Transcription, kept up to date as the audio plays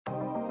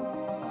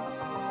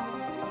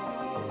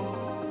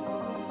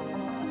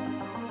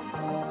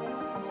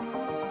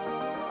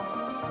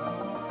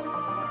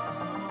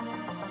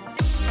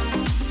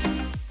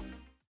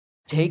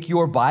take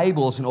your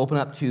Bibles and open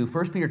up to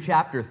 1 Peter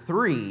chapter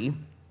 3,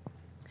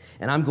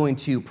 and I'm going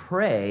to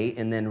pray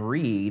and then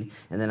read,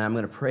 and then I'm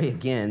going to pray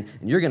again,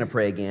 and you're going to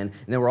pray again,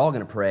 and then we're all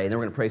going to pray, and then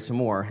we're going to pray some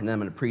more, and then I'm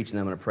going to preach, and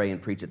then I'm going to pray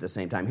and preach at the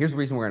same time. Here's the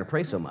reason we're going to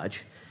pray so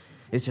much,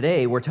 is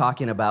today we're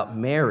talking about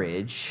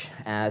marriage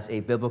as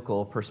a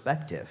biblical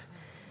perspective.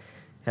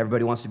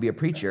 Everybody wants to be a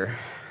preacher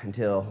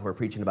until we're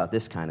preaching about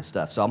this kind of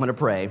stuff. So I'm going to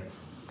pray.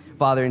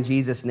 Father, in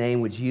Jesus'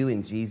 name, would you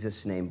in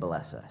Jesus' name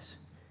bless us?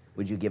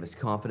 Would you give us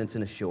confidence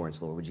and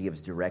assurance, Lord? Would you give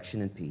us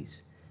direction and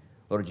peace?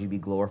 Lord, would you be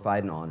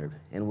glorified and honored?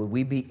 And would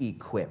we be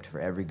equipped for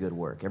every good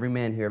work? Every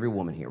man here, every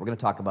woman here. We're going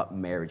to talk about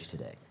marriage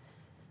today.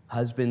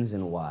 Husbands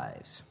and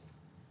wives.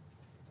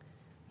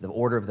 The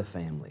order of the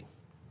family.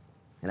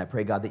 And I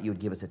pray, God, that you would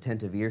give us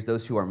attentive ears.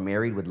 Those who are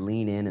married would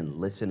lean in and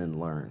listen and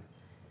learn.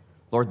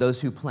 Lord,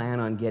 those who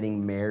plan on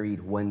getting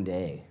married one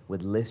day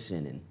would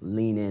listen and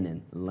lean in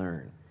and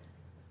learn.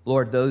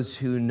 Lord, those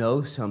who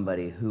know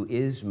somebody who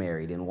is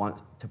married and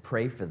want to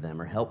pray for them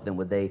or help them,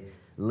 would they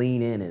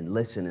lean in and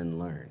listen and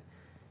learn?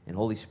 And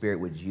Holy Spirit,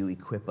 would you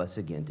equip us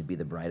again to be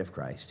the bride of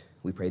Christ?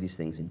 We pray these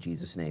things in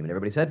Jesus' name. And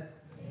everybody said?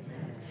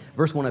 Amen.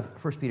 Verse 1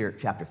 of 1 Peter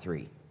chapter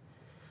 3.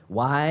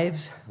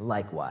 Wives,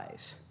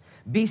 likewise,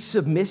 be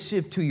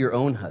submissive to your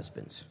own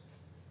husbands,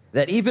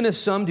 that even if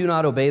some do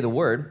not obey the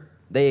word,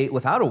 they,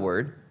 without a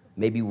word,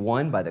 may be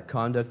won by the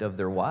conduct of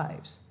their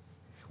wives.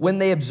 When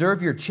they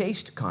observe your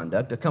chaste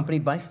conduct,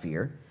 accompanied by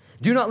fear,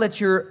 do not let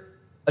your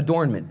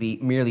adornment be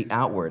merely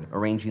outward,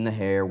 arranging the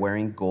hair,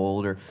 wearing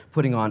gold, or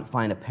putting on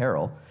fine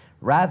apparel.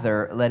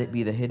 Rather, let it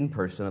be the hidden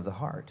person of the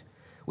heart,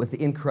 with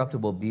the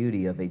incorruptible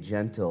beauty of a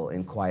gentle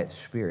and quiet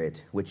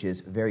spirit, which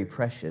is very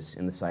precious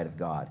in the sight of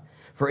God.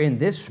 For in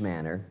this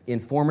manner, in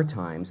former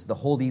times, the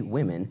holy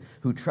women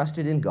who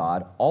trusted in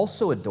God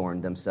also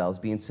adorned themselves,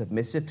 being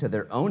submissive to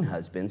their own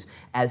husbands,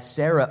 as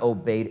Sarah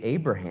obeyed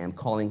Abraham,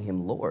 calling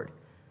him Lord,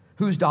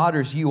 whose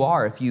daughters you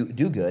are if you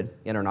do good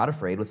and are not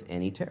afraid with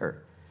any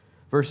terror.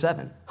 Verse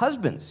 7,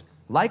 husbands,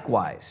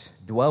 likewise,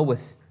 dwell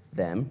with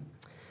them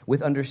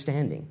with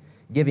understanding,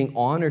 giving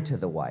honor to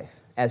the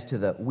wife as to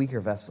the weaker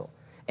vessel,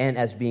 and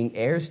as being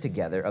heirs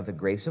together of the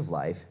grace of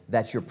life,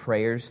 that your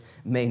prayers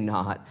may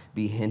not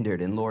be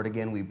hindered. And Lord,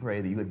 again, we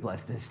pray that you would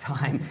bless this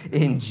time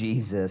in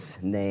Jesus'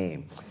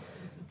 name.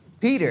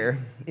 Peter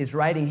is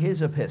writing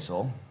his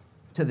epistle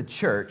to the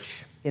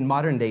church in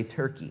modern-day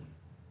Turkey,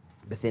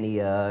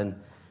 Bithynia and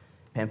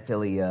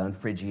Pamphylia and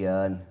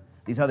Phrygia and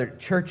these other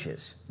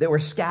churches that were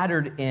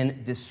scattered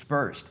and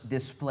dispersed,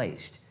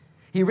 displaced.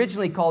 He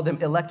originally called them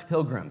elect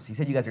pilgrims. He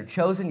said, you guys are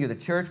chosen, you're the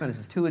church, man, this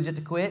is too legit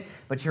to quit,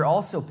 but you're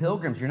also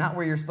pilgrims. You're not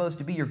where you're supposed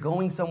to be. You're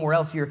going somewhere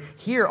else. You're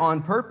here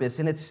on purpose,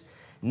 and it's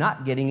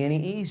not getting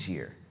any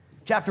easier.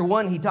 Chapter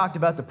 1, he talked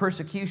about the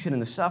persecution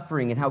and the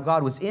suffering and how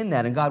God was in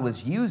that and God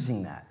was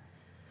using that.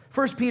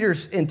 1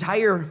 Peter's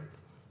entire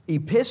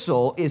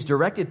epistle is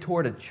directed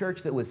toward a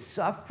church that was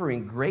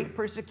suffering great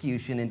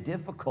persecution and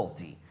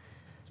difficulty.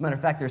 As a matter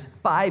of fact, there's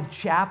 5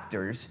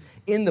 chapters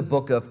in the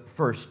book of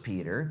 1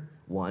 Peter,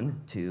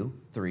 1, 2,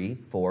 3,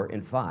 4,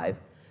 and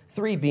 5,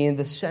 3 being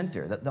the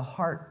center, the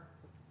heart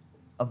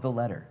of the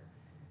letter.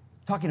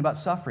 Talking about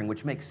suffering,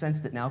 which makes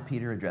sense that now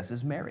Peter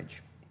addresses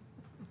marriage.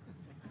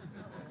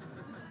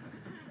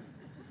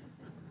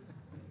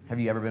 Have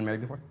you ever been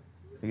married before?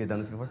 Have you guys done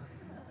this before?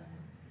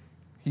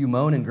 You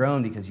moan and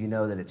groan because you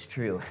know that it's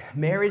true.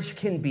 Marriage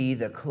can be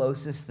the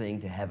closest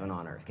thing to heaven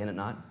on earth, can it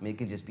not? I mean, it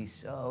can just be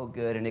so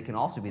good, and it can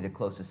also be the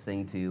closest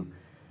thing to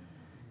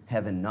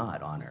heaven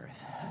not on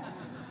earth.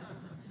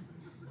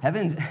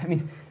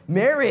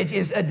 Marriage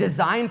is a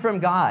design from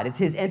God. It's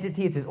his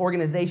entity, it's his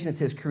organization, it's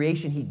his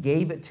creation. He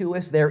gave it to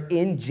us there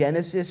in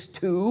Genesis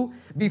 2.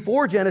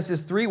 Before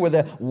Genesis 3, where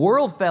the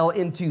world fell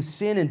into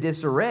sin and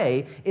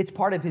disarray, it's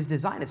part of his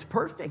design. It's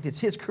perfect. It's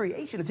his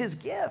creation. It's his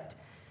gift.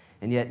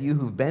 And yet you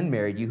who've been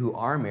married, you who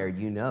are married,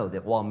 you know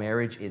that while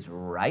marriage is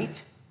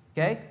right,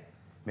 okay,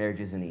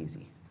 marriage isn't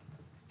easy,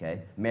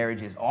 okay?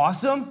 Marriage is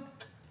awesome,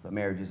 but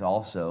marriage is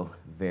also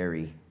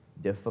very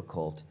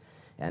difficult.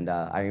 And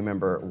I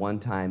remember one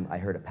time I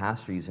heard a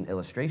pastor use an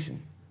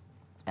illustration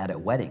at a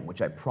wedding,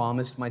 which I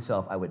promised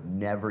myself I would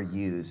never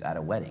use at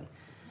a wedding.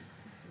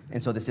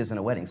 And so this isn't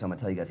a wedding, so I'm going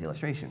to tell you guys the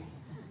illustration.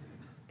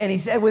 And he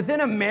said, within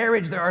a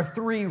marriage, there are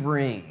 3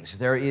 rings.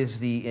 There is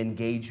the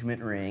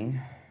engagement ring,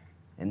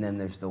 and then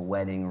there's the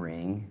wedding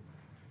ring,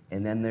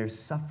 and then there's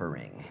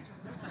suffering.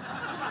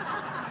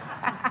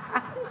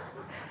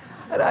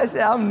 And I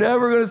said, I'm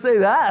never going to say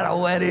that at a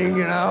wedding,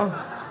 you know.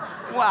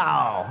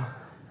 Wow.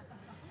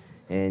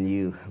 And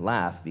you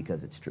laugh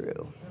because it's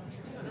true.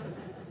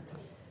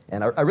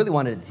 And I really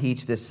wanted to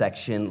teach this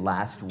section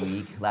last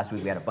week. Last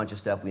week we had a bunch of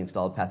stuff. We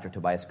installed Pastor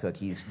Tobias Cook.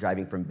 He's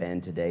driving from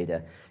Bend today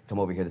to come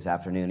over here this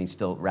afternoon. He's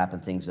still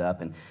wrapping things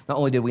up. And not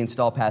only did we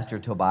install Pastor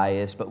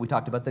Tobias, but we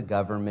talked about the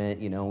government.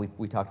 You know,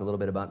 we talked a little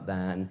bit about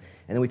that. And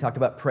then we talked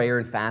about prayer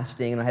and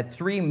fasting. And I had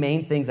 3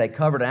 main things I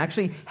covered. I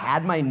actually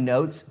had my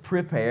notes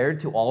prepared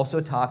to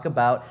also talk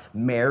about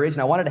marriage.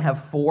 And I wanted to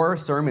have 4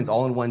 sermons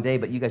all in one day,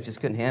 but you guys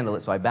just couldn't handle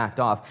it, so I backed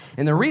off.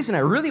 And the reason I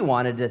really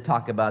wanted to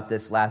talk about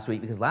this last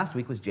week, because last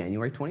week was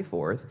January 25th.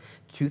 24th,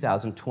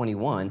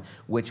 2021,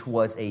 which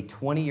was a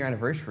 20-year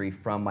anniversary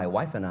from my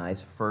wife and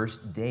I's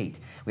first date.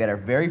 We had our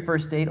very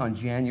first date on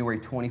January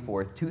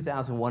 24th,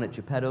 2001 at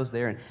Geppetto's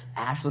there in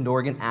Ashland,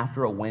 Oregon,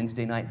 after a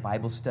Wednesday night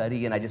Bible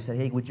study. And I just said,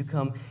 hey, would you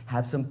come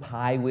have some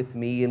pie with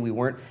me? And we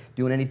weren't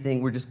doing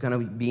anything. We're just kind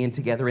of being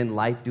together in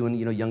life, doing,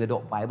 young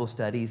adult Bible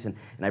studies. And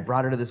I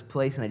brought her to this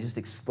place, and I just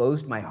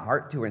exposed my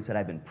heart to her and said,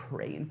 I've been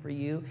praying for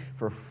you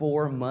for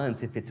 4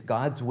 months. If it's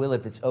God's will,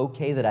 if it's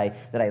okay that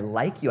I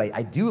like you,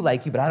 I do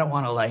like you, but I don't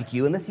want to like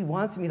you unless he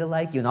wants me to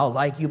like you, and I'll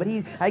like you. But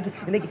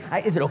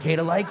is it okay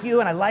to like you?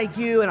 And I like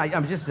you, and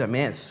I'm just a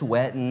man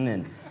sweating,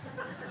 and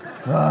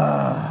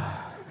I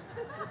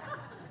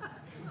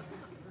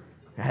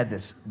had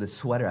this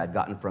sweater I'd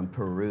gotten from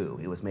Peru.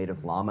 It was made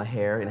of llama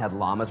hair and had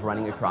llamas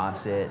running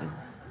across it. And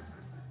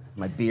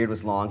my beard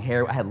was long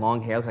hair. I had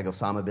long hair, looked like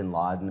Osama bin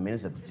Laden. I mean,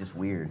 it was just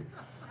weird.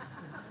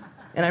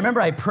 And I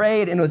remember I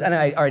prayed,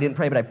 I didn't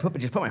pray, but I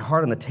just put my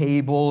heart on the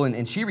table,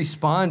 and she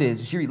responded.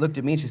 She looked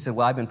at me and she said,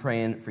 well, I've been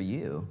praying for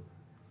you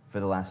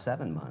for the last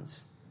 7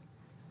 months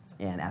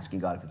and asking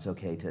God if it's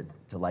okay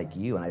to like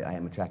you, and I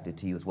am attracted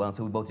to you as well. And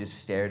so we both just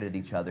stared at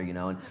each other,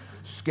 and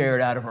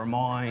scared out of our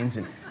minds.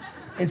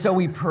 And so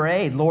we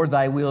prayed, Lord,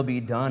 thy will be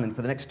done. And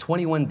for the next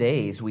 21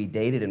 days, we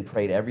dated and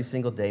prayed every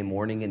single day,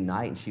 morning and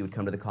night. And she would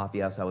come to the coffee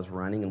house I was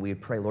running, and we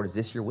would pray, Lord, is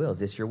this your will? Is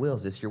this your will?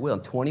 Is this your will?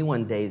 And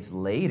 21 days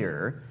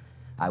later,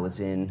 I was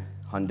in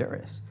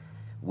Honduras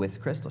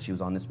with Crystal. She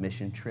was on this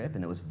mission trip,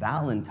 and it was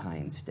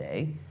Valentine's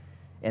Day.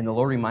 And the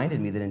Lord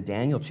reminded me that in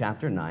Daniel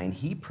chapter 9,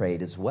 he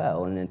prayed as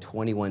well. And then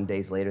 21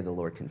 days later, the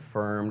Lord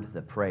confirmed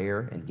the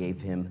prayer and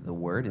gave him the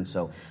word. And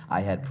so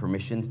I had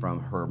permission from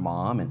her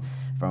mom and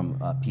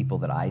from people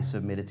that I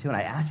submitted to. And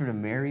I asked her to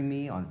marry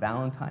me on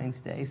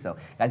Valentine's Day. So,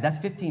 guys, that's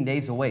 15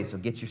 days away. So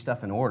get your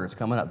stuff in order. It's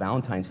coming up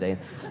Valentine's Day.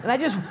 And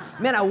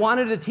I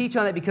wanted to teach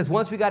on it because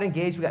once we got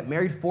engaged, we got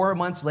married 4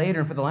 months later.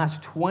 And for the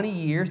last 20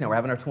 years, now we're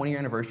having our 20-year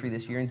anniversary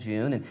this year in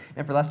June. And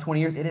for the last 20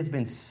 years, it has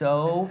been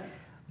so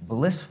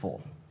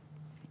blissful.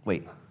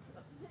 Wait.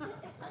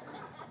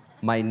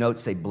 My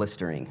notes say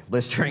blistering.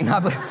 Blistering,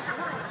 not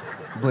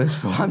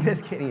blissful. I'm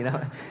just kidding,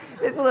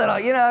 It's a little,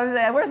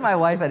 where's my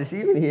wife at? Is she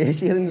even here?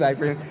 She in my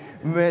room.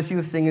 Man, she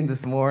was singing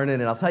this morning,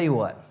 and I'll tell you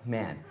what,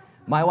 man.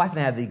 My wife and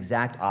I have the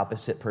exact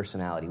opposite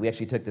personality. We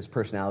actually took this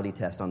personality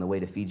test on the way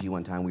to Fiji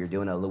one time. We were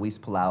doing a Luis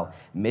Palau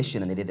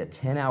mission, and they did a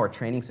 10-hour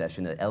training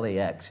session at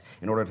LAX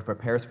in order to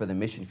prepare us for the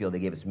mission field. They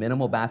gave us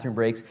minimal bathroom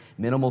breaks,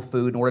 minimal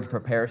food in order to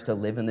prepare us to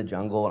live in the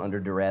jungle under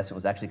duress. It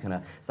was actually kind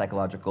of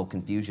psychological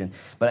confusion.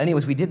 But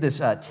anyways, we did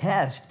this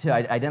test to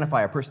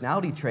identify our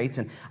personality traits,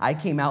 and I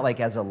came out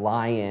like as a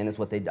lion is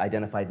what they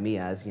identified me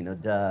as,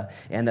 duh.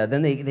 And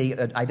then they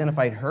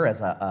identified her as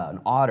an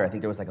otter. I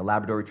think there was like a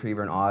Labrador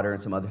Retriever, an otter,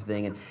 and some other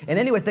thing. And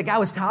anyways, the guy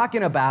was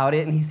talking about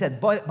it, and he said,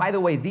 by the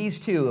way, these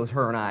two, it was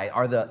her and I,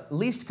 are the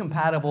least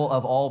compatible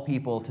of all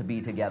people to be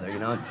together,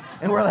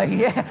 And we're like,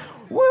 yeah,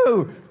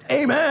 woo,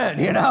 amen,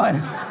 and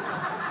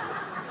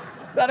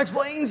that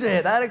explains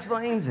it.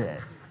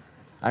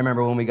 I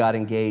remember when we got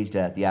engaged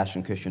at the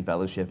Ashland Christian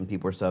Fellowship, and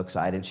people were so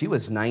excited. She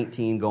was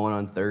 19 going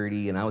on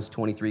 30, and I was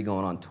 23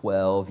 going on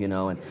 12,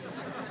 and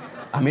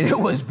I mean, it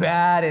was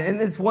bad. And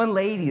this one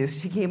lady,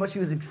 she came up, she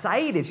was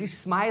excited. She's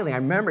smiling. I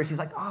remember, she's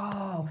like,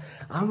 oh,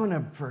 I'm going to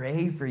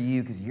pray for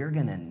you because you're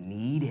going to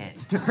need it.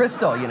 To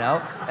Crystal, And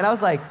I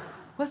was like,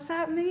 what's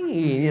that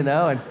mean,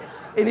 And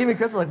even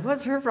Crystal like,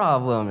 what's her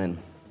problem? And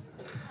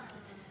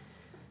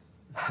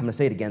I'm going to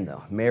say it again,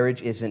 though.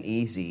 Marriage isn't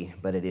easy,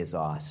 but it is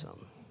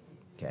awesome,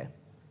 okay?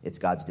 It's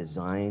God's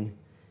design.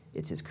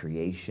 It's his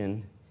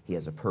creation. He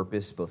has a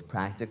purpose, both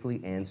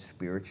practically and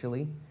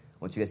spiritually.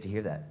 I want you guys to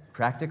hear that.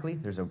 Practically,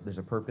 there's a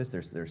purpose.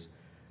 There's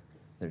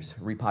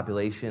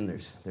repopulation.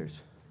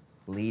 There's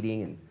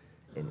leading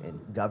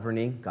and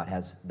governing. God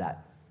has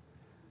that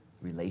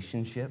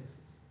relationship.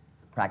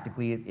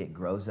 Practically, it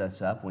grows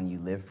us up when you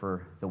live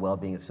for the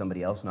well-being of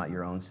somebody else, not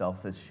your own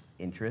selfish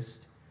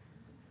interest.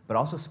 But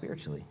also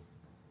spiritually,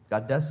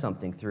 God does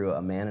something through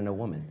a man and a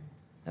woman.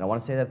 And I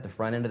want to say that at the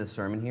front end of the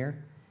sermon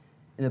here.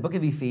 In the book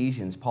of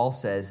Ephesians, Paul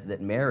says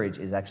that marriage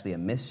is actually a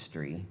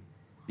mystery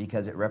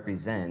because it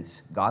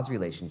represents God's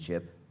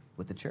relationship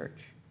with the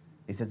church.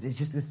 He says it's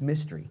just this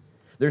mystery.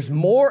 There's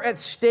more at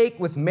stake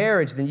with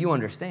marriage than you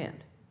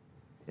understand.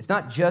 It's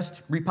not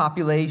just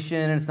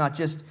repopulation, and it's not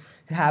just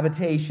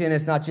habitation,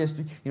 it's not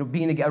just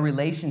being a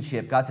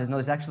relationship. God says, no,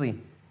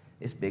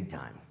 it's big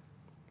time.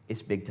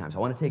 It's big time. So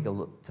I want to take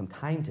some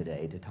time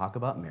today to talk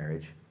about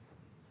marriage,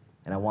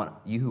 and I want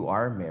you who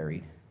are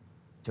married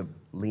to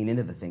lean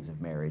into the things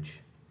of marriage,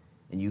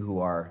 and you who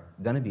are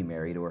going to be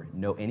married or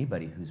know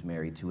anybody who's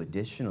married to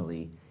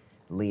additionally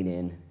lean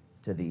in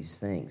to these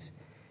things.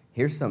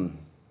 Here's some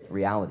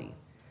reality.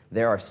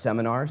 There are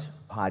seminars,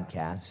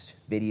 podcasts,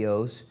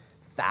 videos,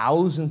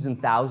 thousands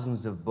and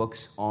thousands of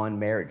books on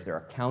marriage. There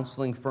are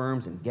counseling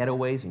firms and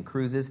getaways and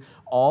cruises,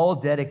 all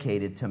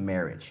dedicated to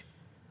marriage.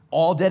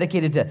 all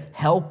dedicated to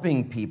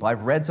helping people.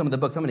 I've read some of the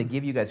books. I'm going to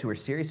give you guys who are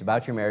serious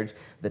about your marriage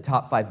the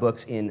top 5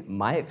 books in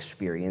my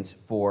experience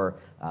for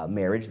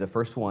marriage. The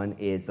first one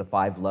is The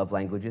 5 Love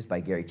Languages by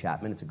Gary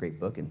Chapman. It's a great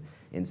book and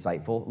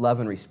insightful.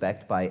 Love and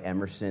Respect by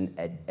Emerson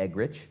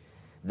Eggerichs.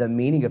 The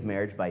Meaning of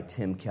Marriage by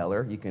Tim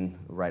Keller. You can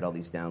write all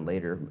these down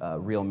later.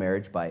 Real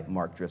Marriage by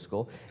Mark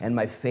Driscoll. And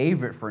my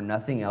favorite for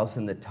nothing else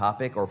in the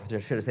topic, or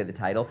should I say the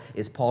title,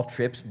 is Paul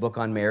Tripp's book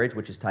on marriage,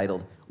 which is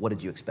titled, What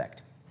Did You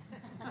Expect?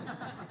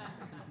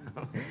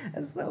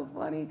 That's so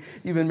funny.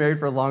 You've been married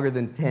for longer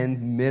than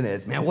 10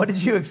 minutes. Man, what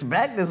did you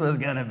expect this was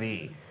going to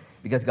be?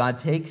 Because God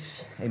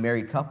takes a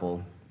married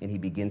couple and he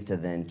begins to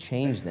then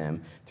change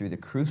them through the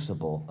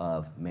crucible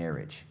of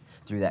marriage,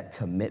 through that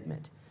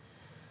commitment.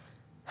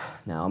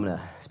 Now, I'm going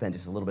to spend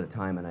just a little bit of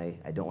time, and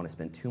I don't want to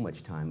spend too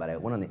much time, but I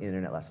went on the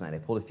internet last night. I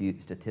pulled a few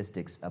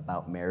statistics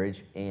about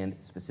marriage and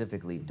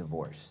specifically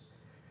divorce.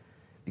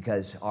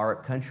 Because our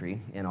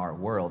country and our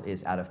world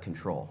is out of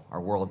control. Our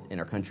world and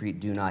our country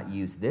do not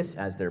use this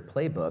as their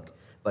playbook,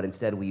 but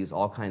instead we use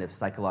all kind of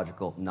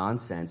psychological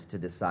nonsense to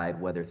decide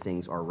whether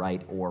things are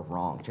right or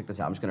wrong. Check this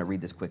out. I'm just going to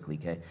read this quickly,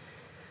 okay?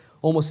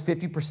 Almost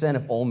 50%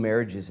 of all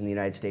marriages in the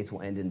United States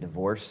will end in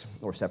divorce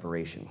or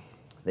separation.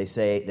 They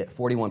say that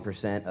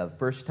 41% of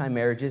first-time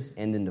marriages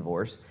end in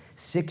divorce,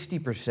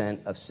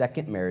 60% of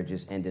second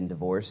marriages end in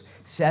divorce,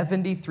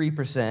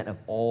 73% of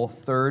all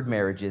third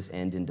marriages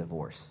end in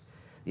divorce.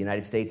 The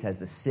United States has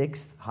the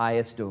 6th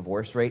highest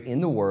divorce rate in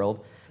the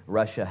world.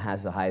 Russia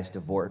has the highest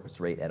divorce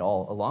rate at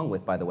all, along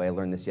with, by the way, I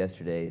learned this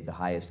yesterday, the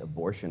highest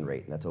abortion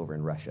rate. That's over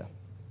in Russia.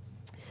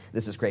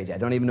 This is crazy. I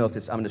don't even know if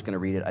this, I'm just going to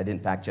read it. I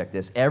didn't fact check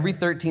this. Every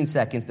 13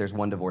 seconds, there's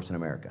one divorce in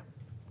America.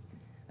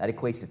 That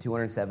equates to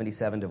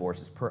 277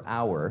 divorces per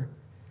hour,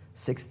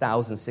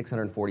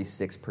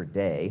 6,646 per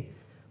day,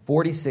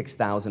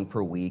 46,000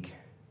 per week,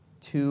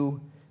 2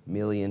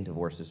 million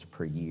divorces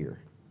per year.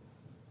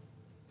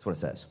 That's what it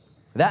says.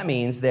 That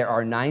means there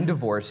are 9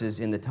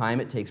 divorces in the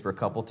time it takes for a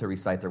couple to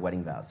recite their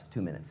wedding vows,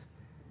 2 minutes.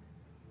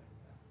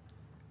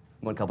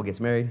 One couple gets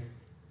married,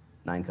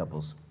 9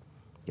 couples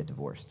get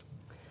divorced.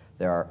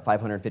 There are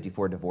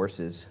 554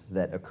 divorces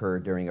that occur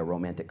during a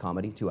romantic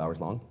comedy, 2 hours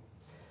long.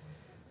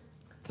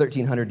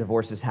 1,300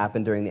 divorces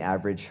happen during the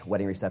average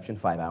wedding reception,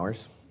 5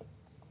 hours.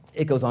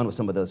 It goes on with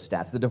some of those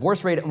stats. The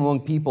divorce rate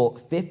among people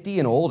 50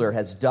 and older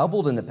has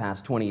doubled in the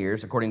past 20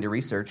 years, according to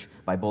research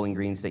by Bowling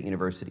Green State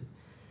University.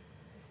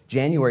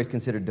 January is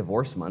considered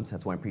divorce month.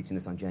 That's why I'm preaching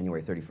this on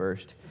January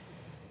 31st.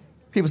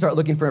 People start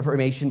looking for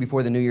information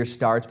before the new year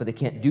starts, but they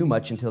can't do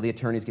much until the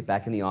attorneys get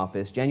back in the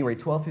office. January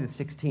 12th through the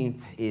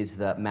 16th is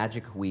the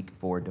magic week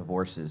for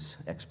divorces,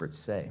 experts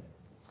say.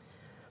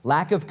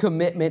 Lack of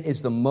commitment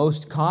is the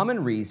most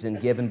common reason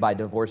given by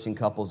divorcing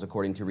couples,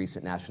 according to a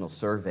recent national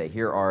survey.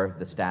 Here are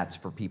the stats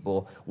for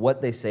people, what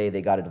they say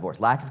they got a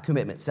divorce. Lack of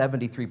commitment,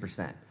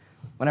 73%.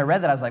 When I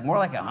read that, I was like, more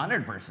like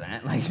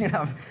 100%.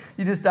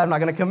 Like, I'm not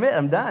going to commit.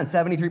 I'm done.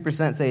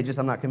 73% say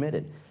I'm not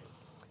committed.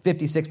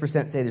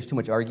 56% say there's too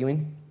much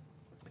arguing.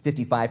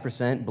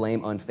 55%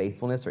 blame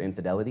unfaithfulness or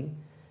infidelity.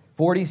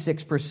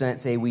 46%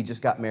 say we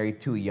just got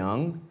married too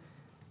young.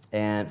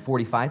 And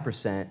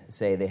 45%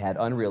 say they had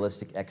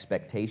unrealistic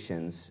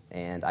expectations.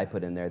 And I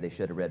put in there they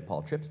should have read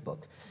Paul Tripp's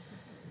book.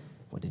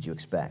 What did you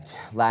expect?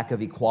 Lack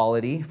of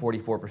equality,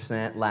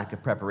 44%. Lack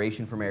of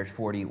preparation for marriage,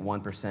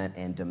 41%.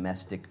 And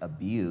domestic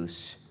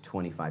abuse,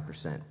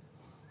 25%.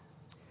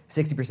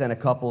 60% of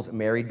couples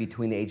married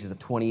between the ages of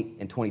 20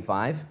 and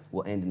 25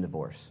 will end in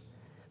divorce.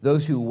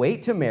 Those who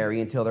wait to marry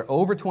until they're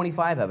over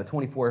 25 have a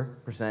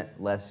 24%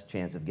 less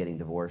chance of getting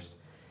divorced.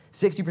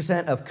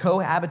 60% of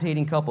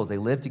cohabitating couples, they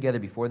live together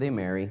before they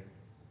marry,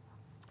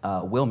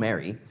 will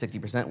marry,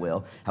 60%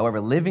 will. However,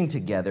 living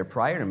together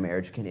prior to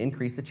marriage can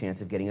increase the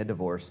chance of getting a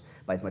divorce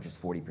by as much as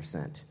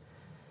 40%.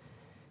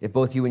 If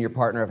both you and your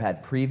partner have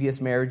had previous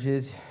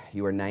marriages,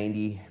 you are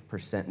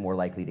 90% more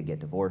likely to get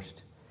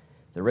divorced.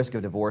 The risk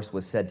of divorce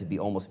was said to be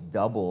almost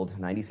doubled,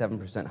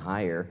 97%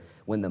 higher,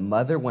 when the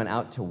mother went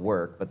out to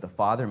work, but the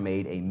father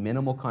made a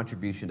minimal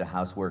contribution to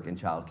housework and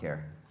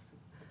childcare.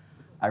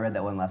 I read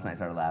that one last night,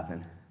 started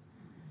laughing.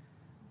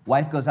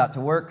 Wife goes out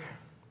to work,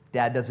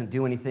 dad doesn't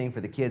do anything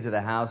for the kids or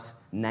the house,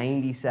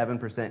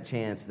 97%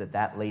 chance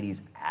that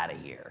lady's out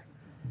of here.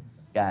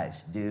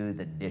 Guys, do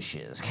the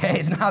dishes, okay?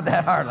 It's not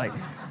that hard. Like,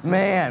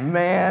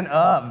 man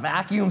up,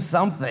 vacuum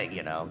something,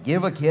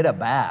 Give a kid a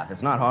bath.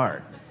 It's not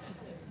hard.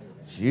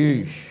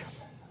 Sheesh.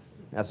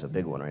 That's a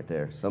big one right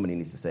there. Somebody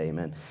needs to say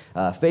amen.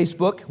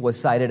 Facebook was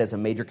cited as a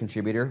major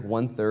contributor,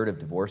 1/3 of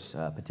divorce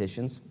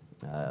petitions.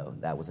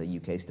 That was a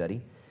UK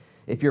study.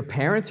 If your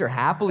parents are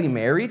happily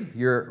married,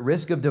 your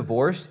risk of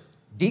divorce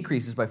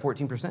decreases by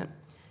 14%.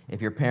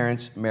 If your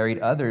parents married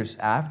others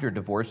after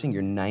divorcing,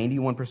 you're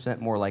 91%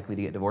 more likely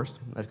to get divorced.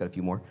 I just got a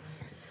few more.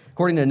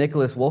 According to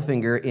Nicholas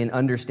Wolfinger in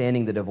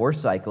Understanding the Divorce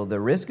Cycle, the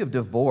risk of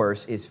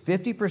divorce is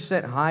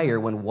 50% higher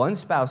when one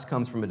spouse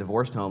comes from a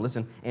divorced home,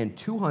 and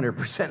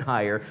 200%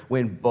 higher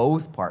when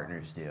both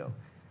partners do.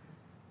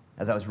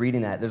 As I was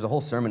reading that, there's a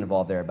whole sermon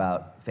involved there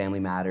about family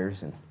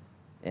matters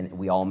and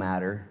we all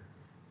matter.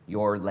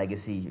 your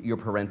legacy, your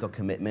parental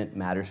commitment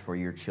matters for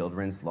your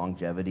children's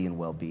longevity and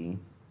well-being.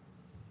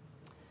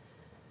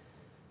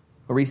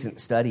 A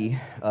recent study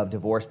of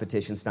divorce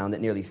petitions found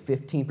that nearly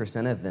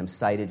 15% of them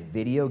cited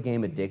video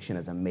game addiction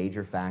as a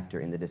major factor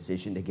in the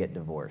decision to get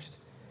divorced.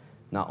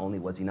 Not only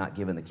was he not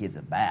giving the kids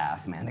a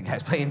bath, man, the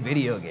guy's playing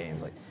video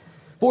games.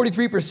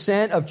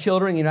 43% of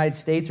children in the United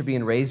States are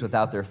being raised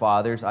without their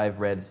fathers. I've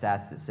read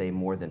stats that say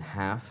more than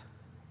half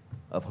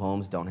of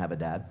homes don't have a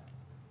dad.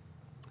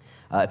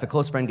 If a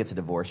close friend gets a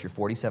divorce, you're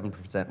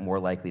 47% more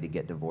likely to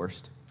get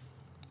divorced.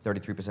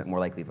 33% more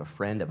likely if a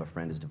friend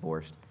is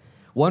divorced.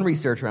 One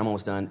researcher, I'm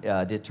almost done,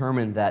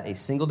 determined that a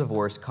single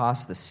divorce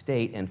costs the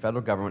state and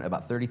federal government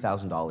about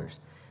 $30,000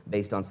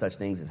 based on such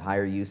things as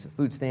higher use of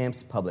food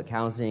stamps, public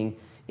housing,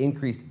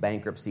 increased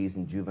bankruptcies,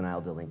 and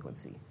juvenile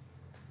delinquency.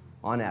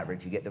 On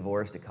average, you get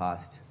divorced, it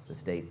costs the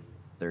state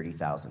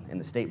 $30,000. And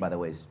the state, by the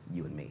way, is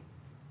you and me,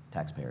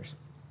 taxpayers.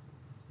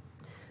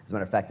 As a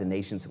matter of fact, the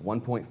nation's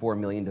 1.4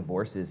 million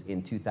divorces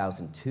in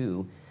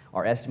 2002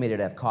 are estimated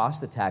to have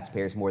cost the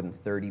taxpayers more than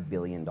 $30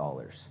 billion.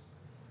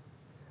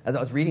 As I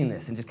was reading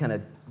this and just kind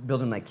of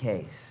building my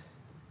case,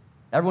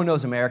 everyone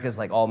knows America's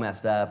all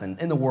messed up and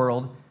in the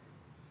world.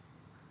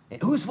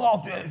 And whose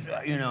fault is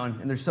that?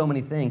 And there's so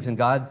many things. And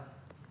God,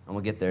 and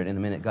we'll get there in a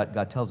minute,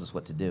 God tells us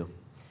what to do.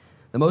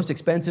 The most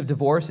expensive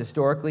divorce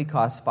historically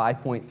costs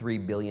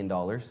 $5.3 billion.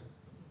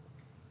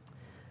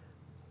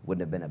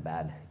 Wouldn't have been a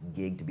bad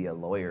gig to be a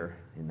lawyer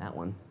in that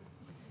one.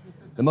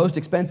 The most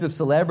expensive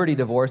celebrity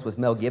divorce was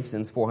Mel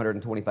Gibson's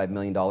 $425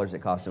 million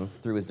it cost him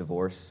through his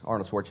divorce.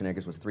 Arnold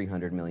Schwarzenegger's was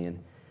 $300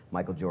 million.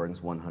 Michael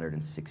Jordan's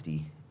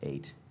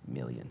 $168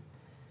 million.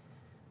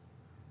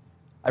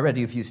 I read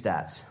you a few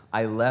stats.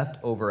 I left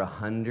over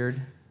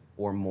 100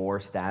 or more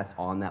stats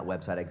on that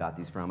website I got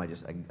these from.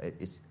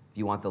 If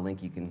you want the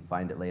link, you can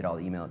find it later.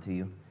 I'll email it to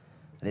you.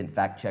 I didn't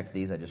fact check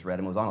these. I just read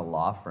them. It was on a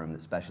law firm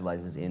that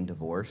specializes in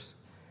divorce.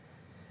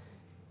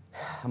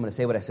 I'm going to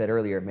say what I said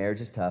earlier.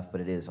 Marriage is tough,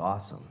 but it is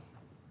awesome.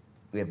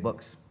 We have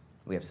books.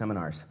 We have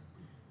seminars.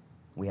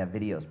 We have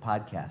videos,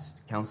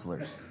 podcasts,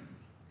 counselors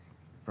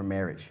for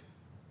marriage.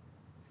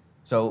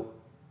 So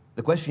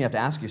the question you have to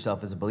ask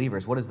yourself as a believer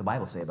is, what does the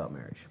Bible say about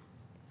marriage?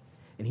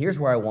 And here's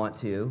where I want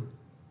to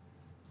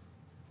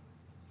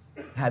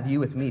have you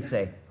with me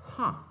say,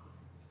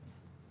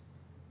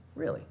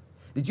 really?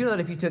 Did you know that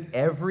if you took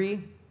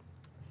every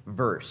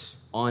verse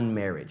on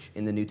marriage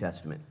in the New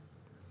Testament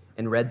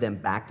and read them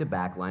back to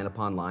back, line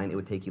upon line, it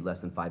would take you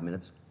less than 5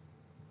 minutes?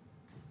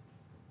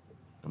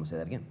 I'm going to say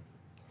that again.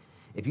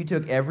 If you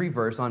took every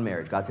verse on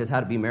marriage, God says how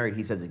to be married,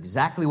 he says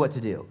exactly what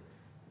to do.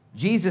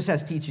 Jesus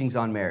has teachings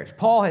on marriage.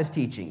 Paul has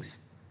teachings.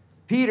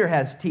 Peter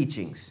has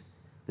teachings.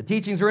 The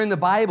teachings are in the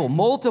Bible.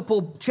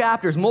 Multiple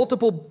chapters,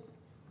 multiple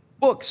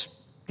books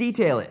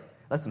detail it.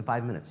 Less than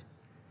 5 minutes.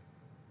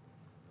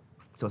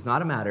 So it's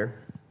not a matter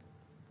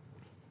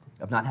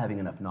of not having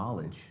enough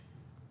knowledge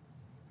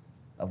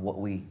of what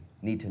we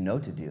need to know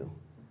to do.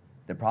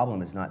 The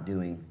problem is not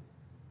doing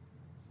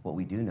what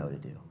we do know to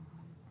do.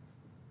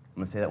 I'm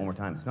going to say that one more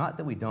time. It's not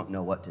that we don't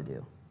know what to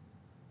do.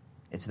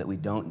 It's that we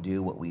don't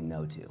do what we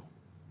know to.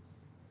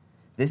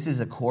 This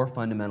is a core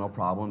fundamental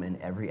problem in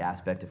every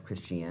aspect of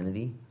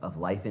Christianity, of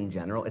life in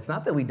general. It's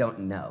not that we don't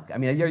know. I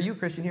mean, are you a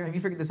Christian here? Have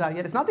you figured this out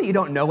yet? It's not that you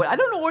don't know I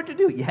don't know what to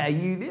do. Yeah,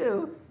 you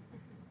do.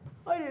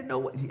 I didn't know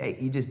what. Hey,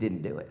 you just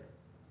didn't do it.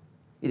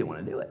 You didn't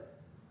want to do it.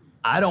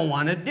 I don't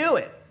want to do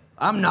it.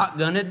 I'm not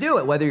going to do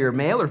it. Whether you're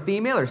male or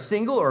female or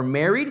single or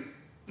married,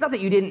 it's not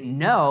that you didn't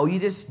know. You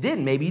just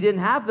didn't. Maybe you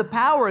didn't have the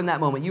power in that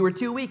moment. You were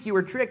too weak. You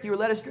were tricked. You were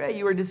led astray.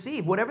 You were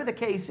deceived. Whatever the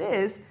case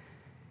is,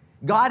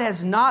 God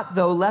has not,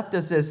 though, left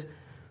us as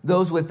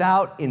those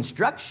without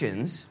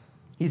instructions.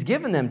 He's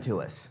given them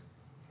to us.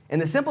 And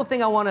the simple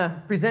thing I want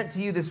to present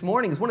to you this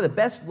morning is one of the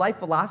best life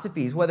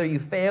philosophies, whether you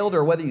failed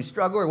or whether you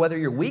struggle or whether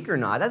you're weak or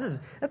not.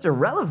 That's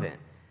irrelevant.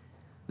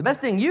 The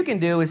best thing you can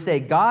do is say,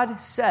 God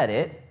said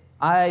it,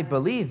 I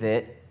believe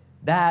it,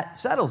 that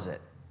settles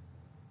it.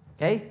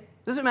 Okay?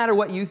 Doesn't matter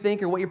what you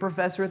think or what your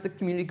professor at the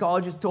community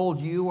college has told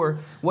you or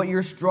what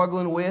you're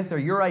struggling with or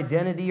your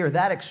identity or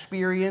that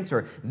experience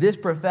or this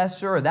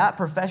professor or that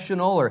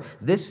professional or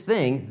this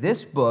thing.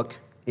 This book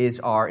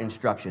is our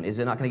instruction. Is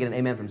it not going to get an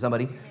amen from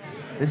somebody? Amen.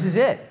 This is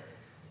it.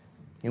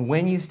 And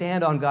when you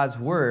stand on God's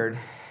word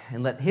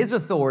and let his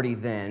authority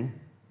then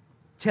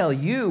tell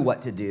you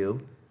what to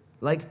do,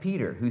 like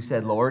Peter, who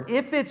said, Lord,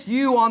 if it's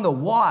you on the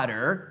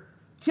water,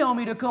 tell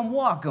me to come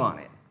walk on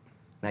it.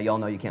 Now, y'all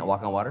know you can't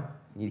walk on water.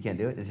 You can't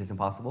do it. It's just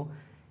impossible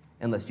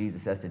unless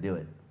Jesus says to do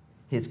it.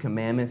 His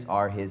commandments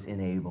are his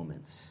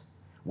enablements.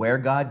 Where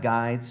God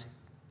guides,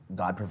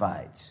 God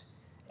provides.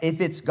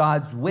 If it's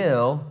God's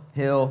will,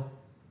 he'll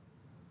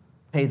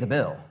pay the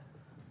bill.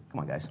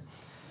 Come on, guys.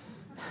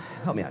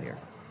 Help me out here.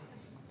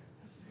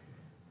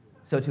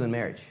 So too in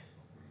marriage.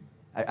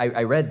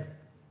 I read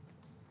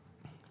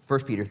 1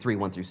 Peter 3,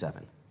 1 through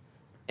 7.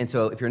 And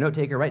so if you're a note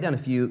taker, write down a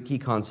few key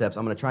concepts.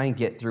 I'm going to try and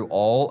get through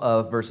all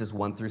of verses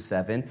 1 through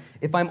 7.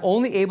 If I'm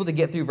only able to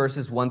get through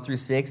verses 1 through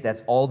 6,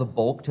 that's all the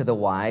bulk to the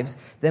wives,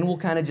 then we'll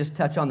kind of just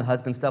touch on the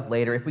husband stuff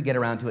later. If we get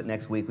around to it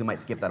next week, we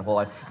might skip that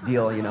whole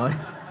deal, you know.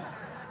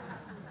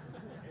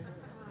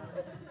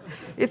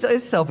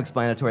 It's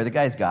self-explanatory. The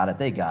guys got it.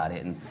 They got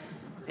it. And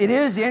it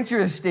is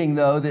interesting,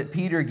 though, that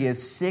Peter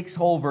gives 6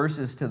 whole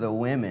verses to the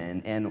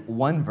women and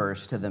 1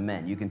 verse to the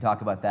men. You can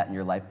talk about that in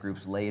your life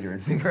groups later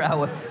and figure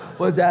out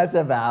what that's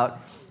about.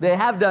 They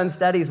have done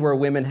studies where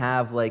women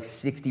have like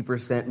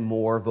 60%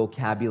 more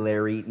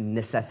vocabulary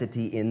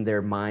necessity in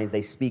their minds.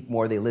 They speak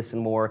more, they listen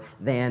more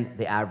than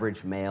the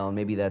average male.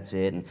 Maybe that's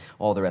it and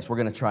all the rest. We're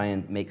going to try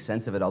and make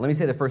sense of it all. Let me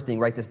say the first thing,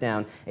 write this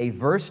down. A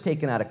verse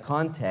taken out of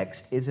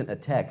context isn't a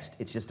text,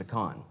 it's just a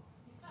con.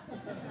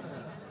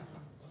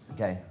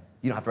 Okay?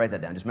 You don't have to write that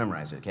down, just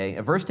memorize it, okay?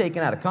 A verse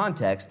taken out of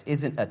context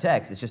isn't a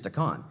text, it's just a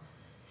con.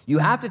 You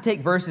have to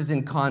take verses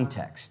in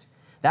context.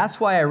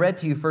 That's why I read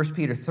to you 1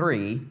 Peter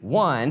 3,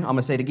 1, I'm going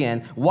to say it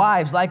again,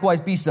 wives,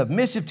 likewise be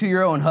submissive to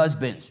your own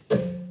husbands.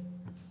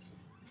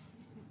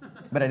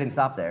 But I didn't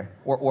stop there,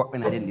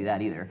 and I didn't do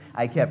that either.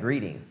 I kept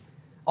reading.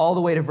 All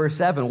the way to verse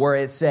 7, where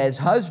it says,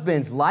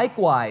 husbands,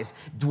 likewise,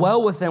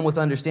 dwell with them with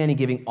understanding,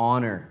 giving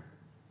honor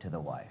to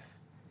the wife.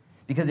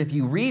 Because if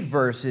you read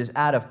verses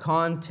out of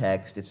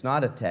context, it's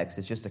not a text,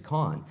 it's just a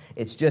con.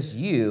 It's just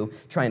you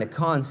trying to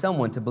con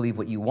someone to believe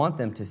what you want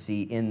them to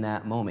see in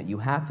that moment. You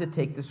have to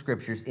take the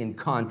scriptures in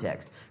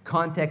context.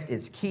 Context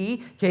is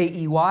key,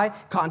 K-E-Y.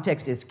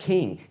 Context is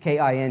king,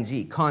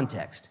 K-I-N-G,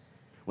 context.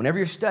 Whenever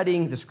you're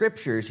studying the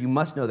scriptures, you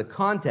must know the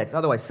context.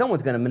 Otherwise,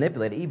 someone's going to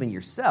manipulate it, even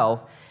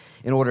yourself,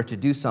 in order to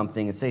do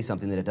something and say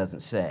something that it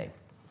doesn't say.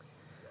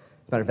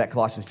 Matter of fact,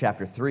 Colossians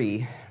chapter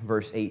 3,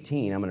 verse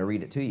 18, I'm going to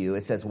read it to you.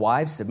 It says,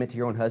 wives, submit to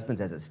your own husbands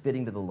as is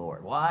fitting to the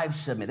Lord. Wives,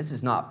 submit. This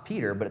is not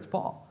Peter, but it's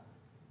Paul.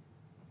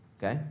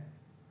 Okay?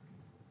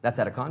 That's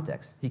out of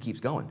context. He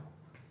keeps going.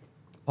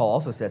 Paul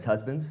also says,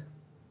 husbands,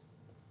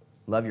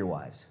 love your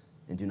wives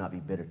and do not be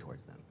bitter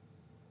towards them.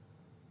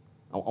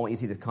 I want you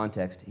to see this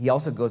context. He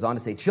also goes on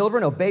to say,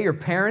 children, obey your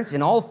parents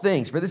in all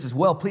things, for this is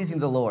well-pleasing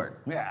to the Lord.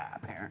 Yeah,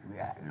 parent,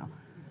 yeah, you know.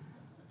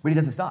 But he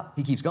doesn't stop.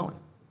 He keeps going.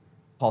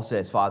 Paul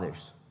says,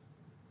 fathers,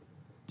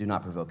 do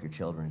not provoke your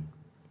children,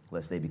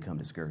 lest they become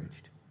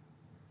discouraged.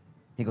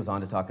 He goes on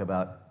to talk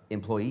about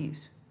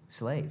employees,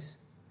 slaves.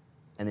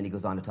 And then he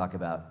goes on to talk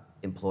about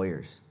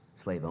employers,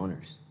 slave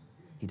owners.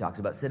 He talks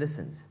about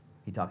citizens.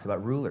 He talks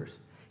about rulers.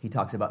 He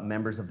talks about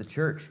members of the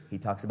church. He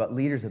talks about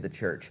leaders of the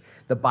church.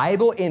 The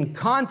Bible in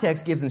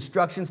context gives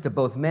instructions to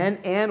both men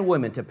and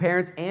women, to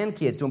parents and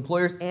kids, to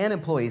employers and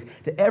employees,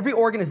 to every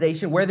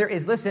organization where there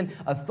is, listen,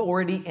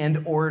 authority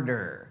and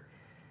order.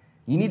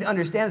 You need to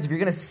understand this. If you're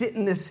going to sit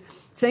in this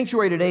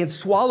sanctuary today and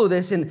swallow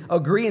this and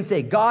agree and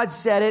say, God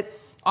said it,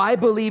 I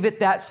believe it,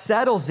 that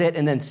settles it,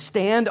 and then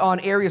stand on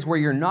areas where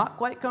you're not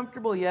quite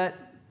comfortable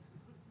yet.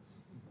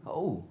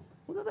 Oh,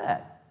 look at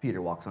that.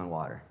 Peter walks on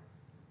water.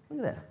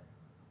 Look at that.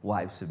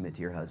 Wives, submit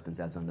to your husbands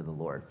as unto the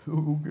Lord.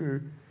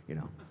 Okay. You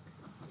know,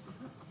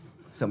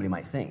 somebody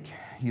might think,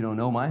 you don't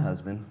know my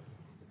husband.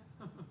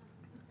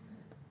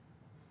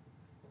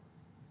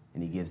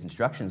 And he gives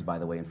instructions, by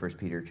the way, in 1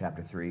 Peter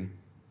chapter 3,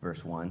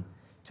 verse 1,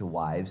 to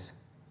wives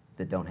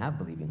that don't have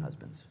believing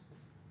husbands.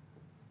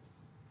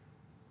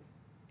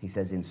 He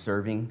says, in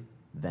serving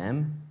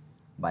them,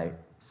 by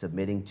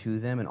submitting to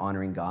them and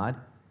honoring God,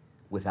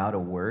 without a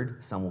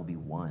word, some will be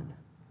won.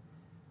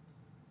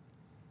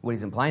 What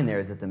he's implying there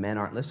is that the men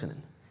aren't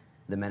listening.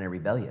 The men are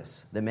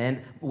rebellious. The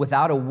men,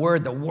 without a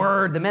word,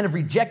 the men have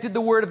rejected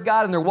the word of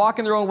God and they're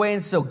walking their own way.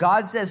 And so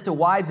God says to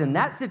wives in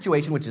that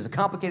situation, which is a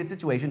complicated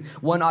situation,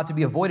 one ought to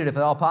be avoided if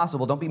at all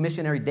possible. Don't be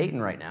missionary dating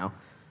right now,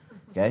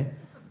 okay?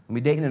 Don't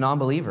be dating a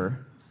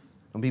non-believer.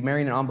 Don't be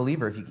marrying an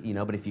unbeliever if you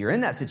know, but if you're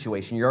in that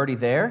situation, you're already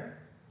there.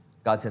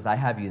 God says, I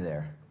have you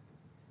there.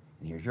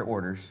 And here's your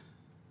orders.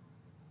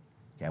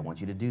 Okay, I want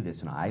you to do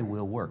this and I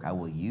will work. I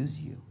will use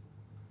you.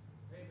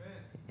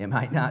 It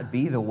might not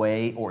be the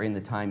way or in the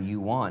time you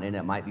want, and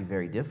it might be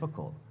very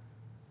difficult.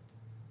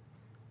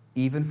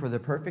 Even for the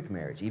perfect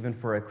marriage, even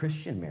for a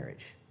Christian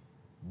marriage.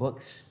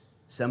 Books,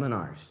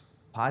 seminars,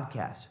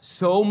 podcasts,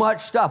 so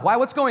much stuff. Why?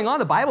 What's going on?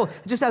 The Bible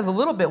just has a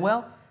little bit.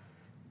 Well,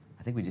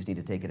 I think we just need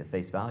to take it at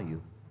face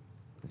value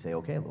and say,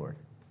 okay, Lord,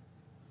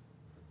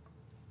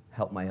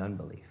 help my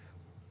unbelief.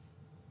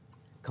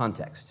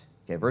 Context.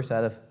 Okay, verse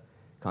out of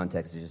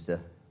context is just a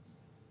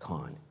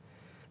con.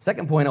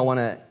 Second point I want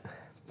to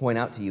point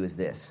out to you is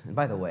this. And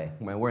by the way,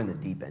 we're in the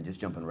deep end,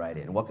 just jumping right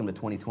in. Welcome to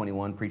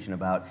 2021, preaching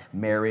about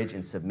marriage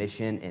and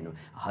submission and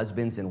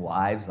husbands and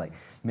wives. Like,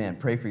 man,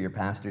 pray for your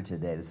pastor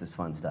today. This is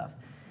fun stuff.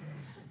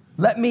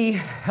 Let me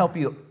help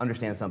you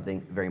understand something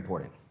very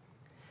important.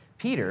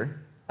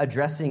 Peter,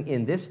 addressing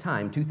in this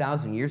time,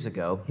 2,000 years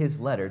ago,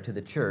 his letter to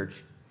the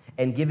church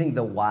and giving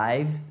the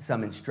wives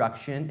some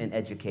instruction and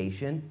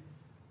education,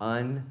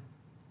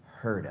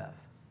 unheard of.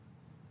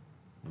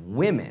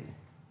 Women,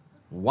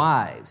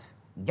 wives,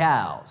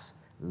 gals,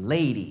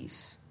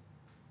 ladies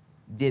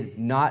did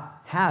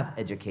not have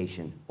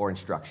education or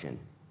instruction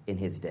in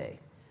his day.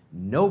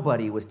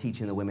 Nobody was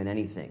teaching the women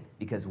anything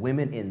because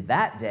women in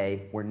that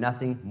day were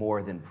nothing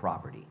more than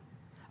property.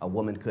 A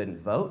woman couldn't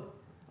vote.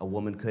 A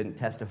woman couldn't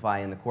testify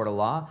in the court of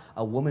law.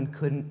 A woman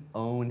couldn't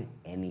own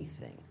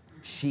anything.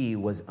 She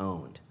was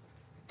owned.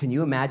 Can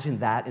you imagine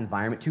that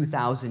environment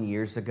 2,000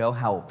 years ago,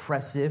 how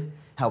oppressive,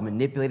 how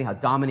manipulating, how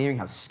domineering,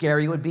 how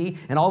scary it would be?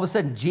 And all of a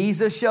sudden,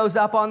 Jesus shows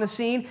up on the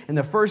scene, and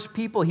the first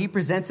people he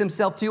presents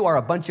himself to are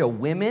a bunch of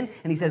women,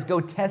 and he says, go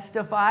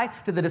testify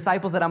to the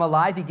disciples that I'm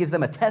alive. He gives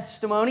them a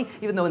testimony,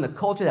 even though in the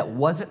culture that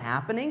wasn't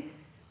happening.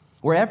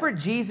 Wherever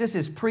Jesus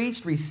is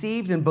preached,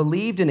 received, and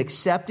believed and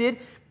accepted,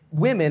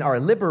 women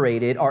are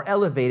liberated, are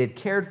elevated,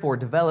 cared for,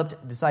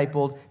 developed,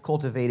 discipled,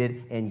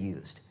 cultivated, and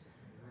used.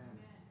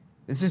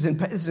 This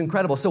is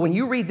incredible. So when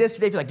you read this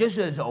today, you're like, this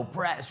is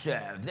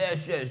oppressive,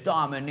 this is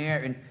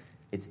domineering.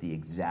 It's the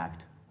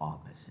exact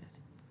opposite.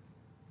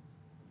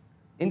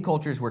 In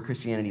cultures where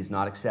Christianity is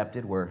not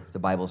accepted, where the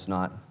Bible's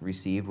not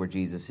received, where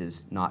Jesus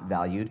is not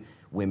valued,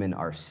 women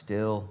are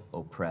still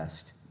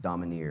oppressed,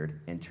 domineered,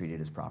 and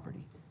treated as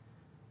property.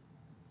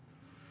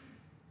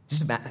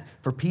 Just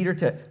for Peter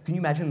to, can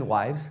you imagine the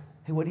wives?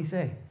 Hey, what did he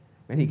say?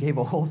 And he gave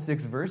a whole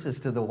 6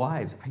 verses to the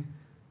wives.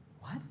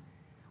 What?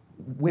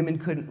 Women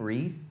couldn't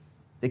read.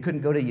 They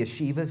couldn't go to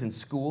yeshivas and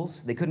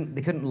schools. They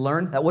couldn't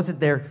learn. That wasn't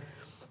their...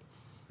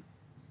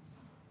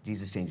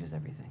 Jesus changes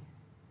everything.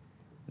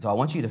 So I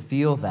want you to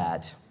feel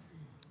that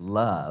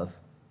love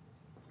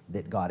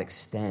that God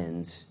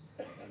extends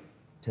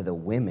to the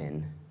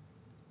women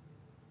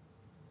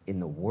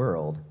in the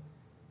world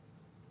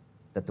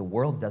that the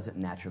world doesn't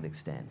naturally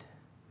extend.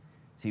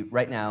 See,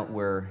 right now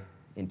we're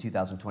in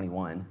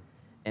 2021,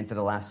 and for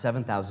the last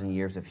 7,000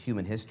 years of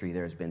human history,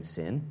 there has been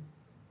sin,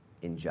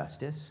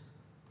 injustice,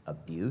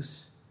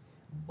 abuse,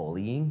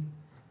 bullying,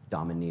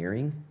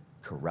 domineering,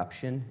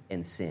 corruption,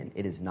 and sin.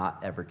 It has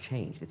not ever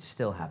changed. It's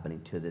still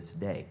happening to this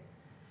day.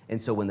 And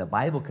so when the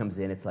Bible comes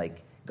in, it's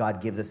like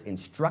God gives us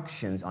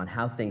instructions on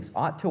how things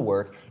ought to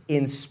work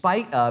in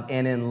spite of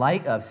and in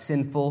light of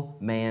sinful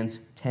man's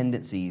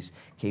tendencies,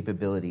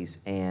 capabilities,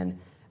 and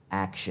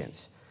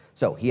actions.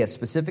 So he has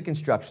specific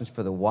instructions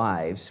for the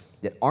wives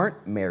that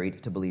aren't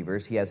married to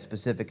believers. He has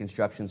specific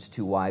instructions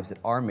to wives that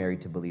are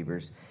married to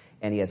believers.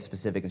 And he has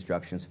specific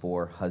instructions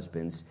for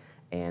husbands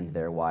and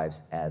their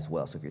wives as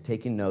well. So if you're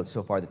taking notes,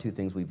 so far the 2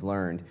 things we've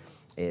learned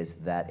is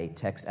that a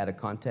text out of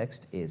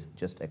context is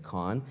just a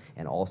con,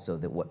 and also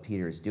that what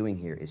Peter is doing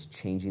here is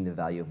changing the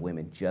value of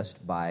women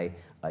just by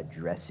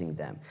addressing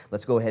them.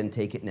 Let's go ahead and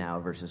take it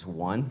now, verses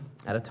 1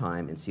 at a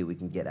time, and see what we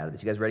can get out of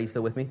this. You guys ready?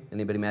 Still with me?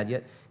 Anybody mad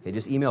yet? Okay,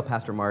 just email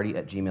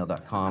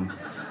pastormarty@gmail.com.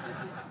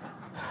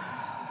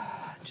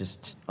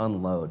 Just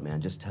unload,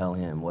 man. Just tell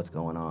him what's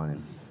going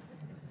on.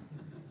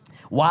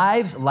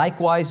 Wives,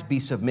 likewise, be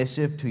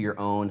submissive to your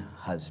own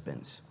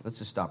husbands. Let's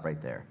just stop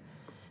right there,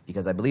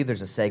 because I believe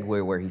there's a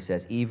segue where he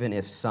says, even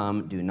if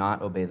some do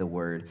not obey the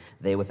word,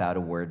 they without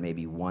a word may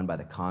be won by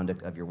the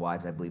conduct of your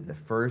wives. I believe the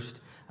first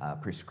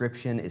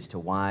prescription is to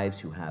wives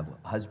who have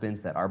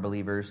husbands that are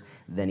believers.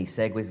 Then he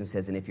segues and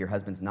says, and if your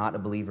husband's not a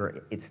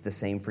believer, it's the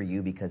same for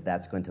you, because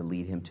that's going to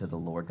lead him to the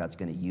Lord. God's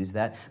going to use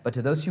that. But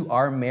to those who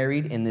are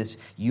married in this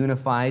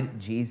unified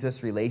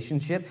Jesus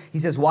relationship, he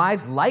says,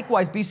 wives,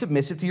 likewise be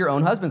submissive to your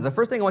own husbands. The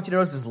first thing I want you to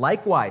notice is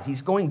likewise.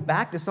 He's going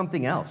back to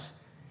something else.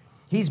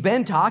 He's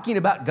been talking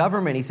about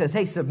government. He says,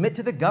 hey, submit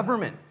to the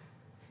government.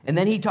 And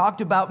then he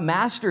talked about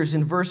masters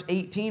in verse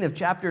 18 of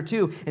chapter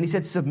 2, and he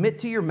said, submit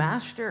to your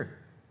master.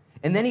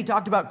 And then he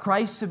talked about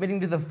Christ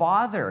submitting to the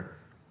Father.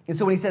 And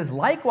so when he says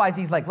likewise,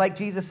 he's like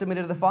Jesus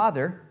submitted to the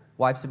Father,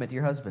 wives, submit to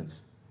your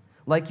husbands.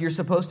 Like you're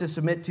supposed to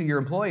submit to your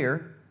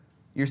employer,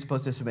 you're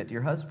supposed to submit to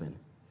your husband.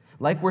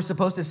 Like we're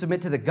supposed to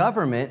submit to the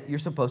government, you're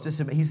supposed to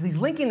submit. He's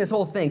linking this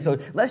whole thing. So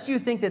lest you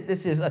think that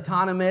this is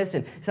autonomous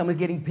and someone's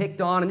getting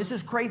picked on, and this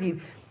is crazy.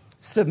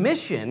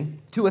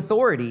 Submission to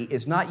authority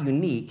is not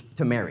unique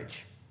to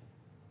marriage.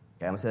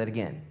 Okay, I'm going to say that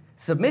again.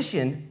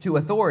 Submission to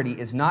authority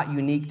is not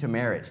unique to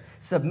marriage.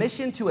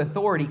 Submission to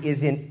authority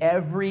is in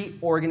every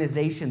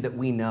organization that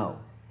we know.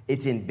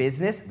 It's in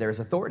business, there's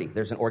authority.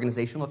 There's an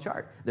organizational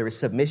chart. There is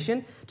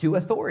submission to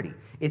authority.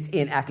 It's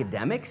in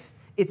academics.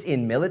 It's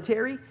in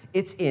military.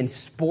 It's in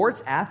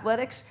sports,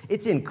 athletics.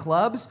 It's in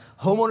clubs,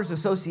 homeowners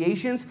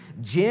associations,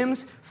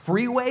 gyms,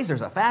 freeways.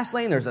 There's a fast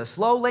lane. There's a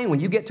slow lane. When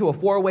you get to a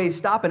 4-way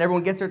stop and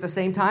everyone gets there at the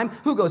same time,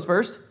 who goes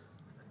first?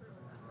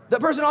 The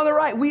person on the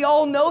right. We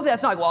all know that.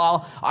 It's not like,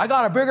 well, I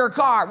got a bigger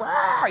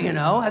car. You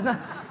know,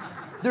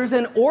 there's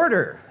an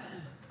order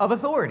of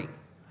authority.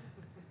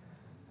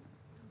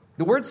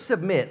 The word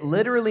submit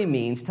literally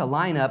means to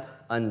line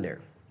up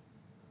under.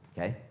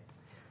 Okay?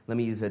 Let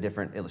me use a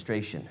different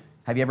illustration.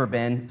 Have you ever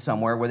been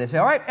somewhere where they say,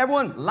 all right,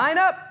 everyone, line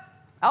up,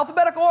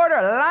 alphabetical order,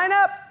 line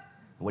up?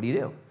 What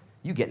do?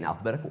 You get in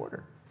alphabetical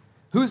order.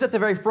 Who's at the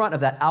very front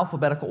of that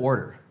alphabetical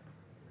order?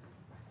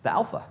 The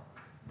alpha.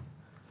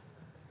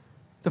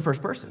 The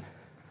first person.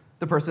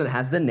 The person that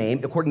has the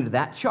name, according to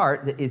that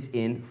chart, that is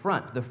in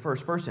front, the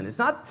first person. It's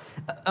not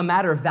a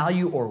matter of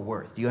value or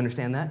worth. Do you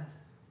understand that?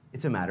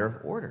 It's a matter of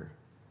order.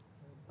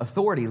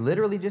 Authority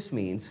literally just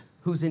means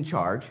who's in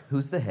charge,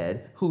 who's the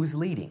head, who's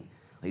leading.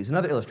 I'll use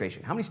another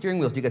illustration. How many steering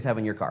wheels do you guys have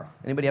in your car?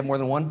 Anybody have more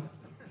than one?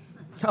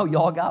 Oh,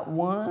 y'all got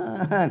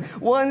one.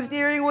 One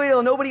steering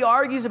wheel. Nobody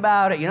argues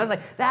about it. You know, it's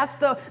like,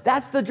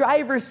 that's the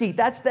driver's seat.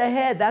 That's the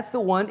head. That's the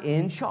one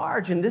in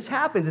charge. And this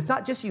happens. It's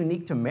not just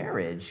unique to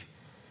marriage.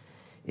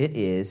 It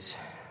is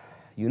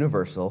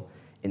universal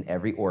in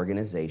every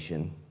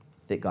organization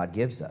that God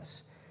gives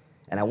us.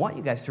 And I want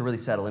you guys to really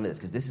settle into this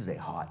because this is a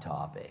hot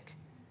topic.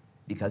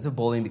 Because of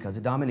bullying, because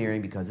of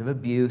domineering, because of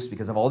abuse,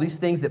 because of all these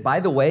things that, by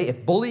the way,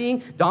 if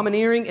bullying,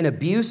 domineering, and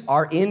abuse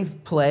are in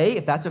play,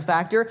 if that's a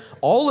factor,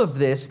 all of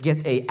this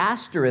gets a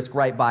asterisk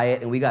right by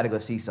it, and we got to go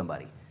see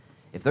somebody.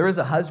 If there is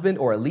a husband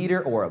or a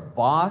leader or a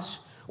boss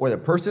or the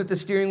person at the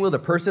steering wheel, the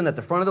person at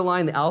the front of the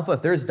line, the alpha,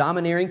 if there's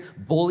domineering,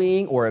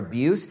 bullying, or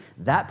abuse,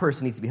 that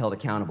person needs to be held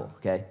accountable,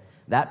 okay?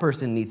 That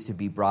person needs to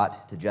be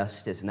brought to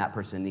justice, and that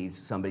person needs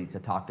somebody to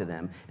talk to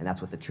them, and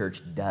that's what the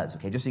church does,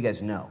 okay? Just so you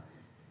guys know.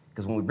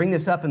 Because when we bring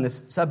this up in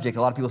this subject,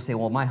 a lot of people say,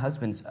 well, my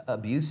husband's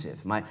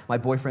abusive. My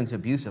boyfriend's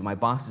abusive. My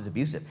boss is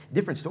abusive.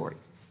 Different story.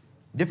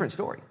 Different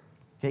story.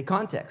 Okay,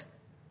 context.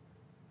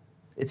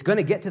 It's going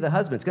to get to the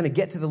husband. It's going to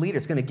get to the leader.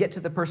 It's going to get to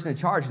the person in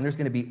charge, and there's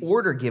going to be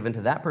order given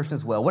to that person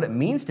as well, what it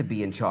means to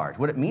be in charge,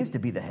 what it means to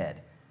be the head.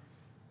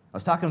 I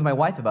was talking with my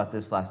wife about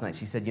this last night.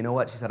 She said, you know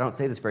what? She said, I don't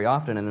say this very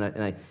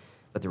often,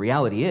 but the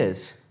reality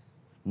is,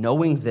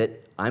 knowing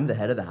that I'm the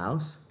head of the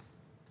house,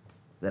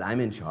 that I'm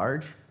in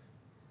charge.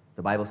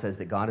 The Bible says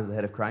that God is the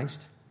head of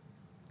Christ,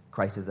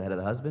 Christ is the head of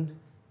the husband,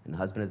 and the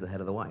husband is the head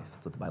of the wife.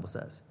 That's what the Bible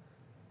says.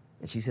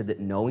 And she said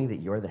that knowing that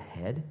you're the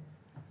head,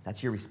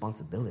 that's your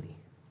responsibility.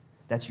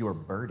 That's your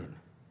burden.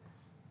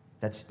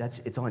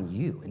 It's on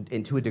you.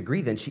 And to a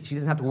degree, then she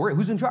doesn't have to worry.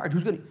 Who's in charge?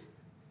 Who's going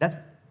to...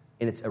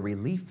 And it's a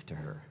relief to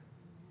her.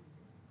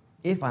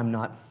 If I'm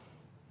not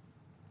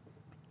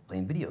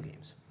playing video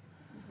games.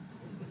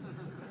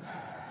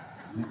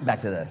 Back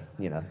to the,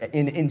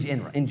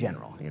 in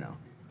general, You know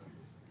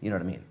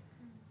what I mean?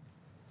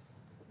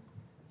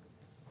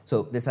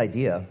 So this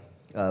idea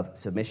of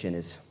submission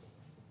is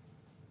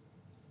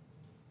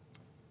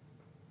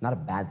not a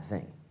bad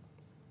thing.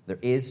 There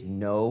is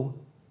no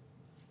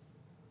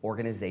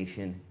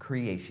organization,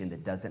 creation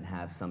that doesn't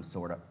have some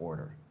sort of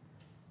order.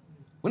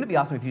 Wouldn't it be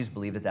awesome if you just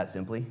believed it that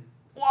simply?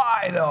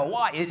 Why though?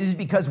 Why? It is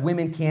because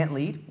women can't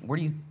lead? Where'd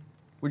you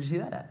see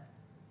that at?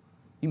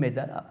 You made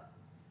that up.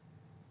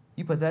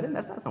 You put that in?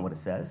 That's not what it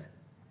says.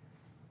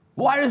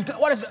 What is the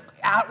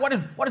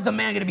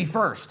man going to be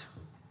first?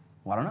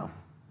 Well, I don't know.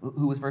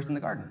 Who was first in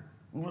the garden?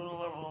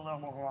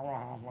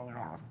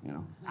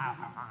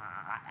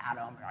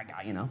 Adam.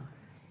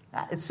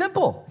 It's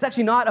simple. It's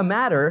actually not a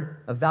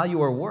matter of value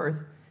or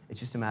worth. It's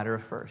just a matter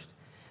of first.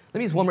 Let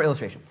me use one more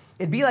illustration.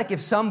 It'd be like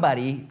if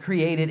somebody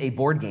created a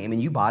board game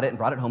and you bought it and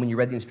brought it home and you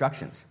read the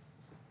instructions.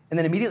 And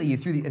then immediately you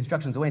threw the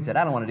instructions away and said,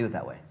 I don't want to do it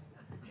that way.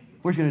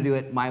 We're just going to do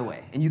it my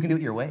way. And you can do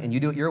it your way, and you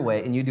do it your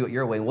way, and you do it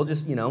your way. We'll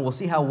just, we'll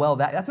see how well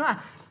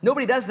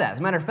nobody does that. As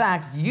a matter of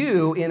fact,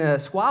 you in a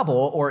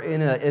squabble or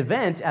in an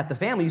event at the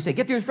family, you say,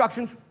 get the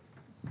instructions.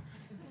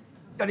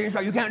 Got the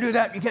instructions. You can't do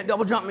that. You can't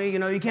double jump me.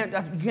 You can't,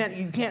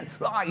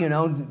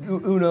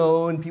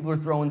 Uno, and people are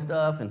throwing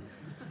stuff. And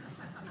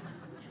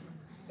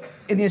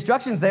in the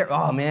instructions there,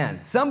 oh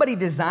man, somebody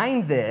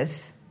designed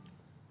this,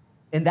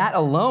 and that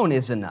alone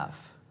is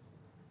enough.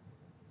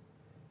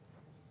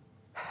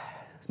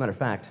 As a matter of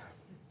fact,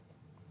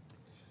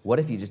 what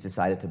if you just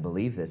decided to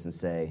believe this and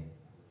say,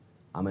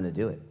 I'm going to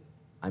do it.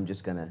 I'm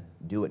just going to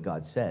do what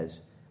God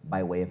says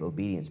by way of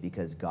obedience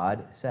because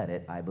God said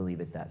it, I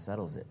believe it, that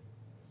settles it.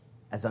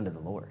 As unto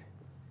the Lord.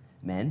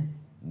 Men,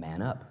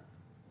 man up.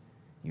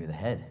 You're the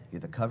head.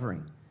 You're the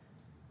covering.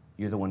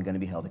 You're the one going to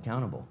be held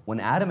accountable. When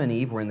Adam and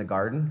Eve were in the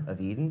Garden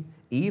of Eden,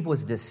 Eve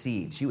was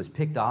deceived. She was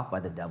picked off by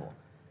the devil.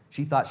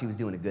 She thought she was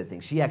doing a good thing.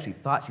 She actually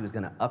thought she was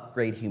going to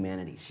upgrade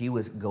humanity. She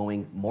was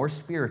going more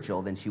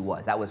spiritual than she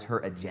was. That was her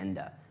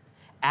agenda.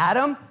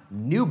 Adam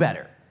knew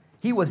better.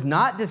 He was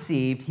not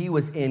deceived. He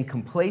was in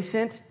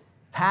complacent,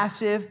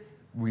 passive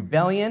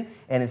rebellion,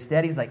 and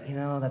instead he's like,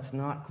 that's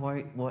not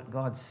quite what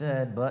God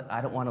said, but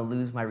I don't want to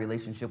lose my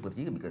relationship with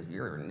you because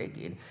you're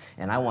naked,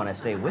 and I want to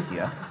stay with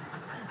you.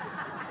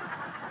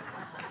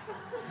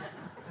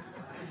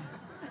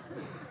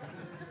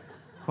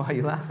 Why are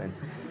you laughing?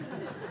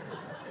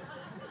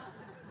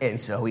 And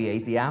so he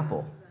ate the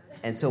apple.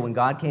 And so when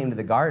God came to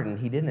the garden,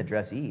 he didn't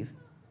address Eve.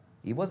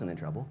 Eve wasn't in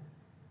trouble.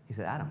 He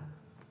said, Adam,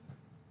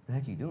 what the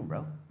heck are you doing,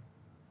 bro?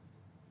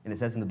 And it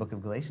says in the book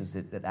of Galatians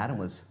that Adam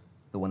was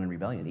the one in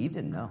rebellion. Eve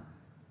didn't know.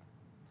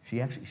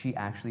 She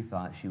actually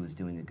thought she was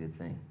doing a good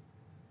thing.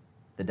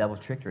 The devil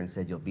tricked her and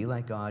said, you'll be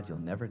like God, you'll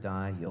never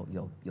die,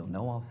 you'll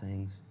know all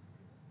things.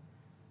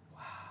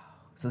 Wow.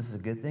 So this is a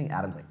good thing?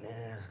 Adam's like,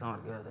 it's not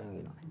a good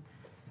thing.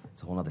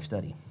 It's a whole other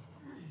study.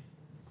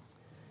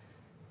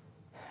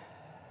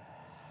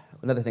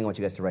 Another thing I want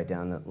you guys to write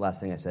down, the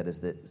last thing I said is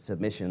that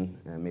submission,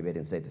 maybe I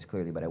didn't say it this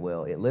clearly, but I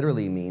will, it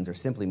literally means or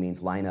simply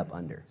means line up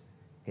under.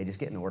 Okay, just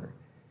get in order.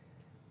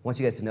 I want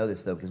you guys to know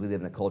this, though, because we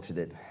live in a culture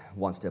that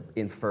wants to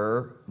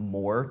infer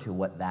more to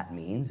what that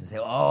means and say,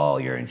 oh,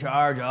 you're in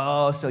charge.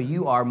 Oh, so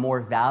you are more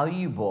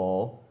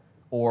valuable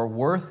or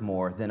worth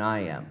more than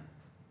I am.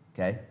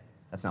 Okay?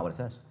 That's not what it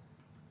says.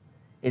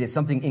 It is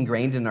something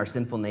ingrained in our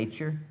sinful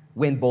nature.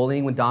 When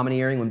bullying, when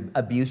domineering, when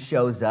abuse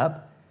shows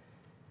up,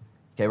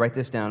 okay, write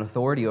this down.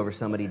 Authority over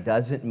somebody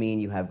doesn't mean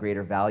you have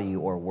greater value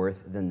or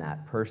worth than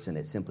that person.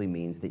 It simply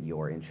means that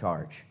you're in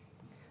charge.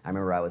 I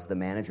remember I was the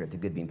manager at the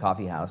Good Bean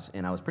Coffee House,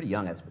 and I was pretty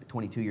young. I was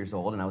 22 years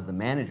old, and I was the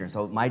manager.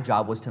 So my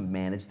job was to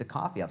manage the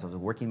coffee house. I was a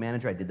working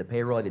manager. I did the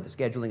payroll. I did the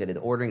scheduling. I did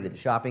the ordering. I did the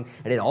shopping.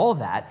 I did all of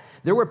that.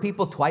 There were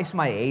people twice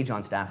my age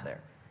on staff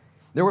there.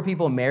 There were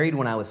people married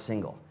when I was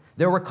single.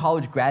 There were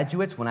college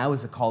graduates when I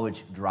was a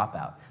college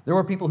dropout. There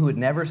were people who had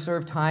never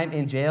served time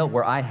in jail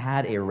where I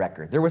had a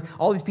record. There was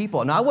all these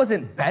people, and I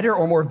wasn't better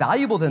or more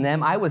valuable than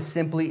them. I was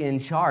simply in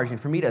charge. And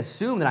for me to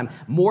assume that I'm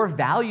more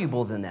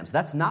valuable than them, so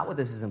that's not what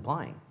this is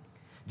implying.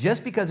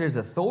 Just because there's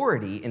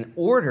authority and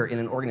order in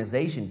an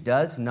organization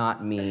does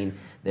not mean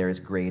there is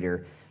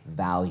greater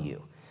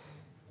value.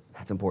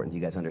 That's important that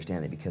you guys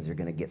understand that, because you're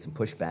going to get some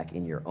pushback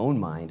in your own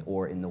mind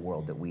or in the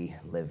world that we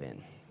live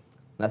in.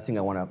 Last thing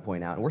I want to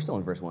point out, and we're still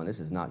in verse 1. This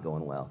is not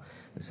going well.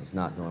 This is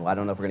not going well. I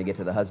don't know if we're going to get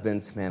to the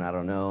husbands. Man, I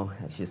don't know.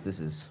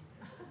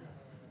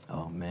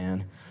 Oh,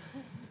 man.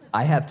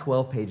 I have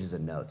 12 pages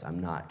of notes. I'm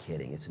not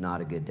kidding. It's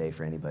not a good day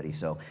for anybody.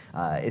 So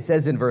it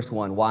says in verse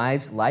 1,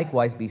 wives,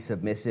 likewise be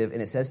submissive,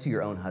 and it says to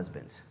your own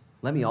husbands.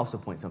 Let me also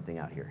point something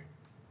out here.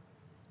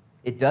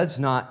 It does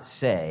not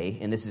say,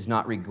 and this is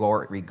not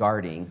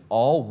regarding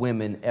all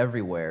women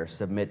everywhere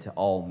submit to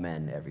all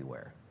men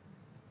everywhere.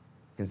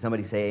 Can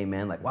somebody say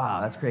amen? Like, wow,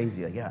 that's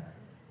crazy. Like, yeah.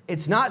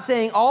 It's not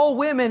saying all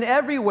women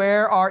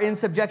everywhere are in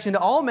subjection to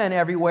all men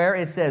everywhere.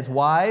 It says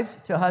wives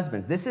to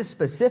husbands. This is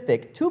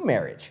specific to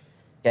marriage,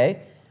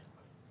 okay?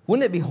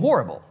 Wouldn't it be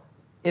horrible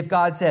if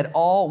God said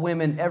all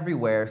women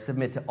everywhere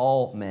submit to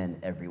all men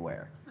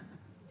everywhere?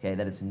 Okay,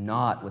 that is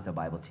not what the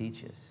Bible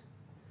teaches.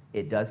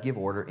 It does give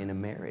order in a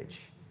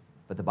marriage.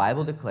 But the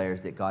Bible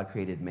declares that God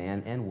created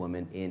man and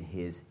woman in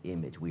his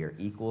image. We are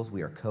equals.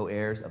 We are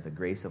co-heirs of the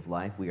grace of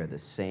life. We are the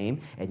same.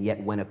 And yet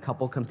when a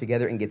couple comes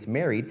together and gets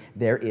married,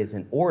 there is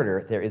an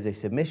order, there is a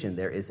submission,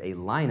 there is a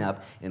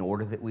lineup in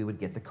order that we would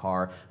get the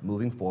car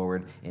moving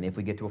forward. And if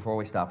we get to a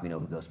four-way stop, we know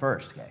who goes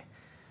first. Okay,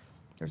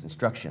 there's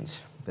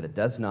instructions. But it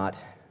does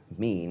not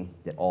mean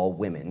that all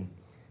women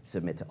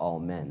submit to all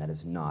men. That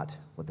is not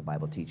what the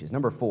Bible teaches.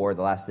 Number 4,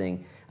 the last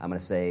thing I'm going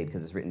to say,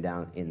 because it's written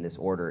down in this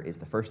order, is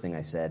the first thing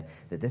I said,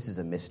 that this is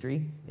a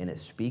mystery, and it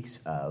speaks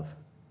of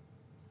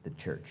the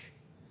church.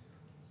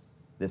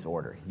 This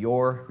order,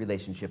 your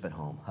relationship at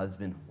home,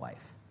 husband,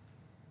 wife.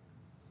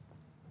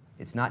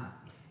 It's not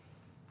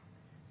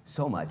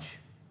so much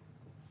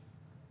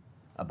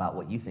about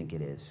what you think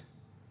it is,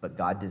 but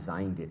God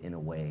designed it in a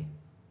way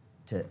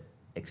to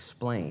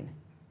explain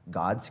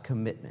God's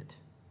commitment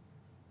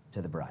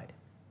to the bride,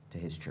 to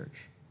his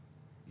church.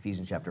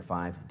 Ephesians chapter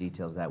 5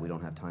 details that. We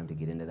don't have time to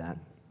get into that.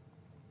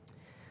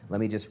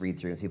 Let me just read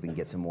through and see if we can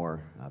get some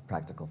more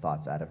practical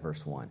thoughts out of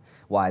verse 1.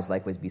 Wives,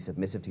 likewise be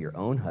submissive to your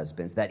own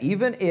husbands, that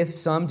even if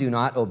some do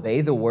not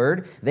obey the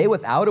word, they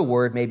without a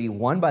word may be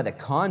won by the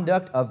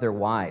conduct of their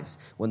wives,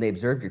 when they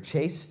observe your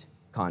chaste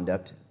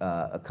conduct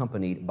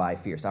accompanied by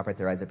fear. Stop right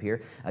there, eyes up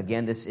here.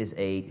 Again, this is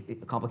a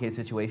complicated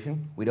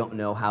situation. We don't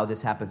know how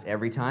this happens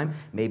every time.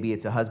 Maybe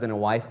it's a husband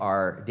and wife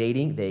are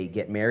dating, they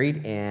get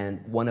married,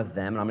 and one of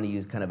them, and I'm going to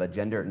use kind of a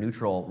gender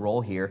neutral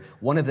role here,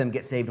 one of them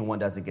gets saved and one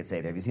doesn't get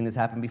saved. Have you seen this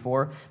happen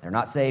before? They're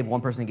not saved,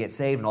 one person gets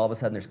saved, and all of a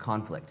sudden there's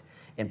conflict.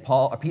 And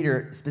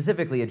Peter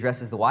specifically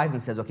addresses the wives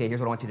and says, okay, here's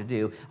what I want you to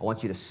do. I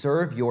want you to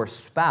serve your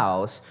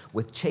spouse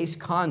with chaste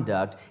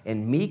conduct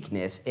and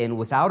meekness, and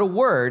without a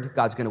word,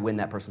 God's going to win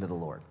that person to the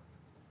Lord.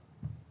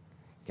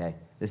 Okay?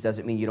 This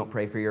doesn't mean you don't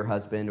pray for your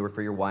husband or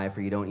for your wife,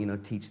 or you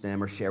don't, teach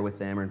them or share with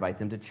them or invite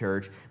them to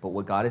church. But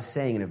what God is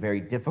saying in a very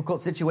difficult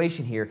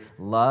situation here,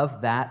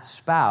 love that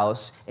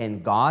spouse,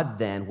 and God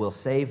then will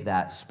save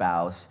that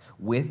spouse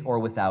with or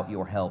without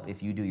your help.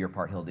 If you do your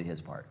part, he'll do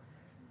his part.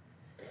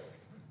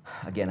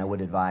 Again, I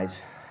would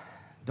advise,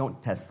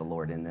 don't test the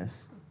Lord in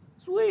this.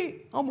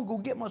 Sweet, I'm going to go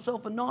get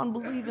myself a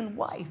non-believing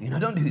wife.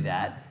 Don't do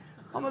that.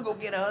 I'm going to go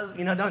get a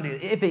husband. Don't do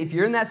it. If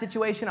you're in that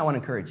situation, I want to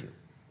encourage you.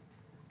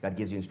 God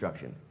gives you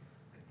instruction.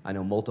 I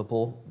know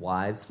multiple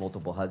wives,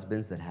 multiple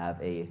husbands that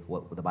have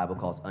what the Bible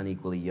calls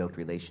unequally yoked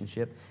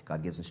relationship.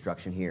 God gives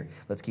instruction here.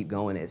 Let's keep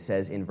going. It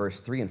says in verse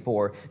 3 and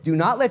 4, do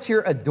not let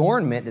your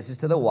adornment, this is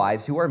to the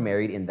wives who are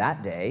married in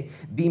that day,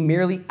 be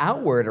merely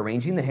outward,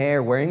 arranging the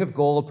hair, wearing of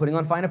gold, putting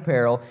on fine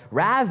apparel.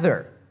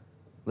 Rather,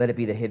 let it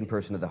be the hidden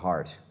person of the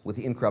heart, with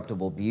the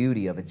incorruptible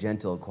beauty of a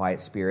gentle and quiet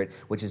spirit,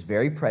 which is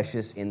very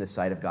precious in the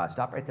sight of God.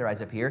 Stop right there,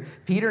 eyes up here.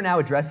 Peter now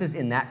addresses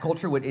in that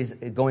culture what is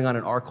going on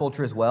in our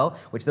culture as well,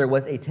 which there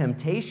was a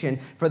temptation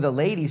for the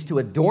ladies to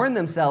adorn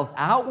themselves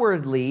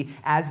outwardly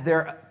as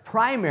their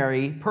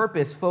primary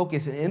purpose,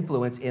 focus, and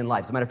influence in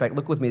life. As a matter of fact,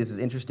 look with me, this is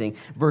interesting.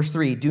 Verse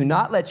 3, do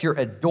not let your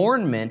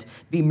adornment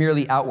be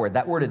merely outward.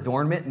 That word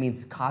adornment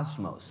means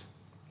cosmos.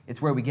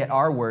 It's where we get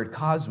our word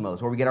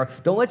cosmos, where we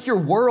get don't let your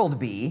world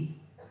be.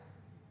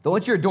 Don't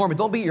let your adornment,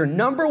 don't be your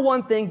number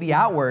one thing be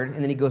outward,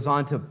 and then he goes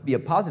on to be a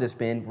positive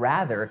spin.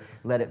 Rather,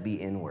 let it be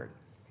inward.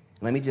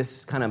 Let me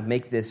just kind of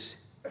make this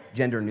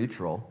gender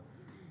neutral.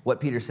 What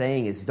Peter's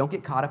saying is don't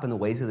get caught up in the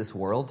ways of this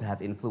world to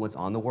have influence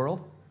on the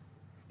world,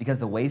 because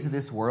the ways of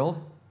this world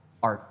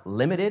are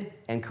limited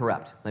and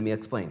corrupt. Let me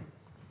explain.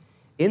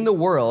 In the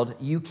world,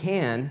 you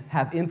can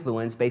have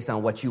influence based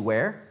on what you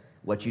wear,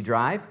 what you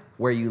drive,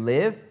 where you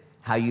live,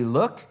 how you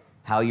look,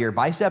 how your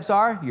biceps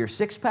are, your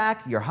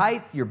six-pack, your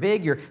height, your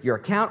big, your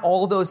account,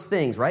 all those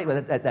things, right?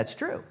 Well, that's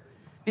true.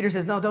 Peter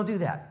says, no, don't do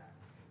that,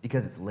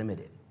 because it's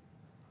limited.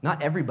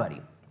 Not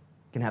everybody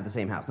can have the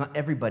same house. Not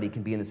everybody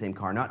can be in the same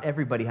car. Not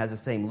everybody has the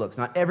same looks.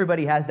 Not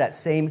everybody has that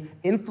same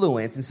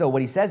influence. And so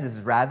what he says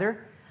is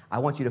rather, I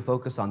want you to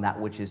focus on that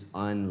which is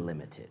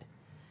unlimited.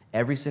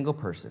 Every single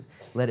person,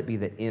 let it be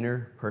the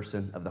inner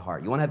person of the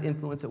heart. You want to have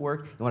influence at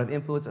work? You want to have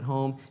influence at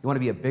home? You want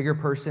to be a bigger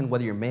person,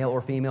 whether you're male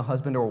or female,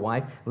 husband or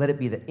wife? Let it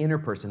be the inner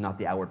person, not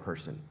the outward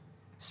person.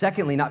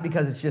 Secondly, not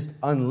because it's just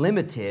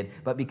unlimited,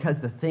 but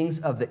because the things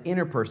of the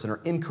inner person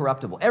are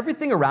incorruptible.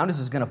 Everything around us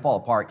is going to fall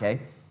apart,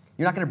 okay?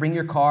 You're not going to bring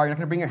your car, you're not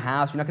going to bring your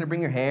house, you're not going to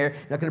bring your hair,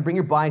 you're not going to bring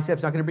your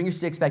biceps, you're not going to bring your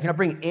six-pack, you're not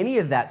bringing any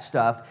of that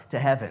stuff to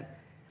heaven.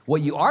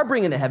 What you are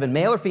bringing to heaven,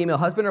 male or female,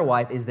 husband or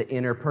wife, is the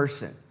inner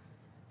person.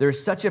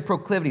 There's such a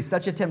proclivity,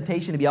 such a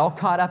temptation to be all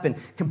caught up in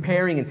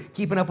comparing and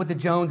keeping up with the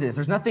Joneses.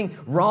 There's nothing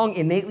wrong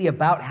innately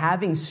about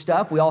having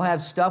stuff. We all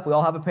have stuff. We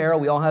all have apparel.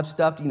 We all have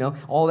stuff,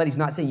 all that. He's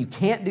not saying you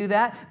can't do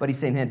that, but he's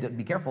saying, hey,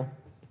 be careful.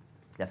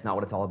 That's not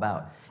what it's all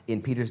about.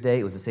 In Peter's day,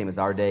 it was the same as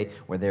our day,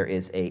 where there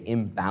is an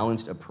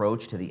imbalanced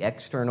approach to the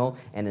external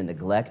and a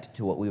neglect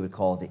to what we would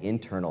call the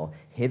internal,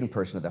 hidden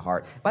person of the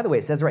heart. By the way,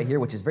 it says right here,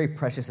 which is very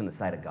precious in the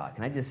sight of God.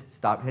 Can I just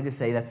stop? Can I just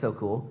say that's so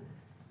cool?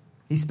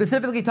 He's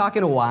specifically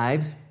talking to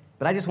wives,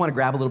 but I just want to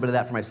grab a little bit of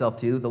that for myself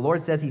too. The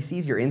Lord says he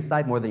sees your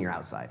inside more than your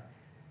outside.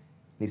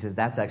 And he says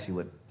that's actually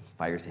what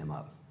fires him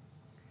up.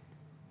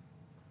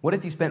 What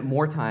if you spent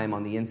more time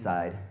on the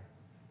inside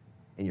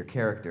in your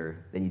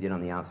character than you did on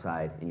the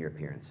outside in your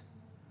appearance?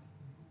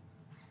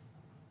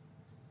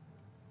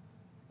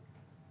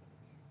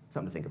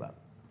 Something to think about.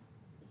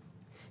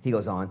 He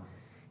goes on.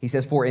 He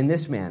says, for in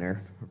this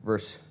manner,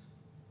 verse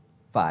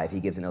 5, he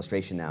gives an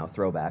illustration now,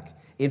 throwback.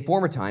 In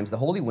former times, the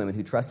holy women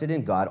who trusted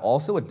in God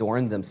also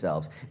adorned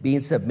themselves,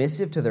 being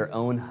submissive to their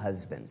own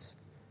husbands.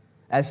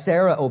 As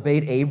Sarah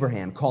obeyed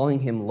Abraham, calling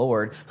him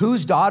Lord,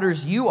 whose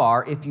daughters you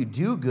are if you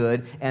do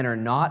good and are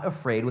not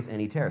afraid with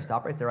any terror.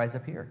 Stop right there, eyes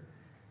up here.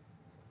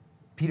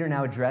 Peter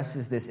now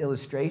addresses this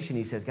illustration.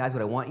 He says, guys,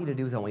 what I want you to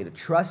do is I want you to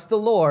trust the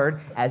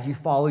Lord as you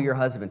follow your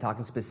husband,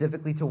 talking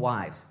specifically to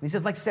wives. And he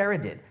says, like Sarah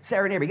did.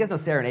 Sarah and Abraham. You guys know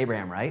Sarah and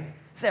Abraham, right?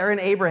 Sarah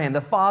and Abraham,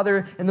 the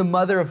father and the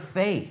mother of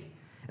faith.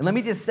 And let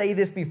me just say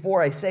this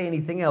before I say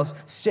anything else.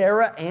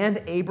 Sarah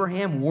and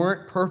Abraham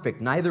weren't perfect.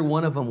 Neither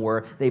one of them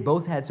were. They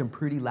both had some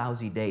pretty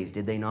lousy days,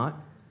 did they not?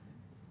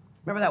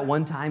 Remember that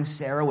one time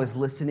Sarah was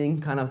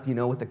listening, kind of,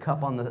 with the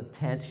cup on the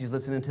tent. She's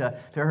listening to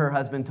her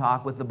husband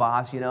talk with the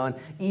boss, and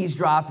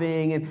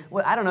eavesdropping. And,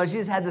 I don't know, she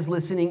just had this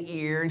listening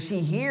ear. And she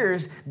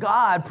hears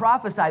God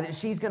prophesy that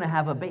she's going to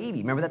have a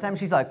baby. Remember that time?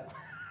 She's like,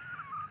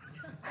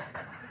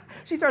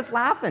 she starts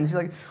laughing. She's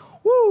like,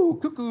 woo,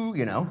 cuckoo,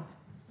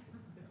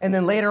 And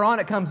then later on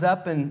it comes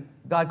up and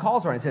God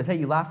calls her and says, hey,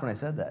 you laughed when I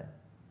said that.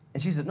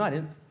 And she said, no, I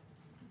didn't.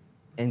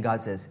 And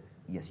God says,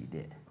 yes, you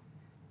did.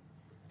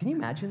 Can you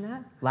imagine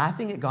that?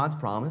 Laughing at God's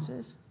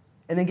promises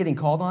and then getting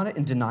called on it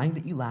and denying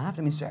that you laughed?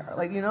 I mean, Sarah,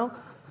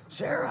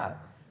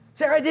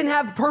 Sarah didn't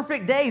have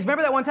perfect days.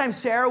 Remember that one time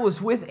Sarah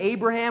was with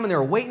Abraham and they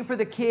were waiting for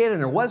the kid and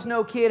there was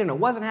no kid and it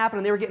wasn't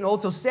happening. They were getting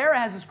old. So Sarah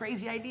has this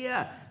crazy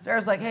idea.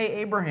 Sarah's like, hey,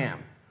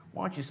 Abraham,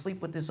 why don't you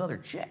sleep with this other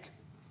chick?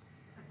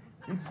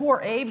 And poor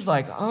Abe's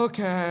like,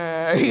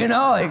 okay,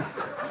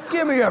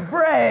 give me a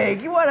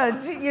break. You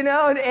want to,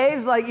 and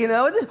Abe's like,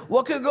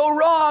 what could go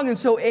wrong? And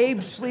so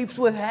Abe sleeps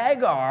with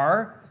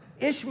Hagar.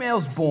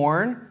 Ishmael's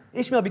born.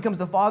 Ishmael becomes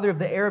the father of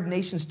the Arab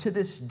nations to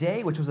this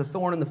day, which was a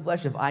thorn in the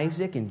flesh of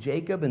Isaac and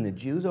Jacob and the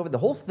Jews over the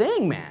whole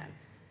thing, man.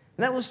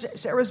 And that was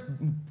Sarah's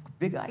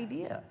big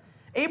idea.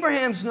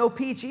 Abraham's no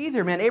peach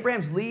either, man.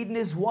 Abraham's leading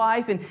his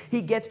wife, and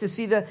he gets to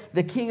see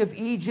the king of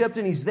Egypt,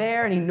 and he's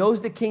there, and he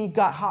knows the king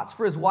got hots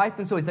for his wife,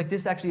 and so he's like,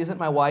 this actually isn't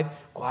my wife.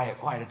 Quiet,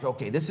 it's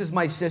okay. This is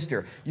my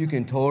sister. You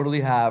can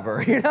totally have her,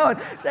 And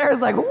Sarah's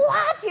like,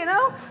 what,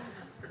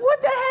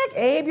 What the heck?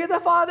 Abe, you're the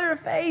father of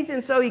faith.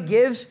 And so he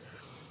gives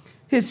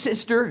his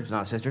sister, it's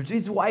not a sister, it's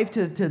his wife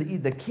to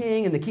the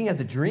king, and the king has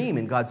a dream,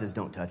 and God says,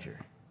 don't touch her.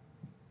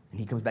 And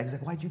he comes back, he's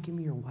like, why'd you give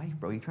me your wife,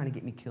 bro? Are you trying to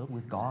get me killed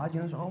with God?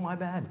 So, oh, my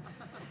bad.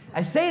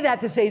 I say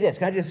that to say this.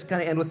 Can I just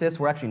kind of end with this?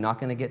 We're actually not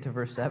going to get to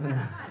verse 7.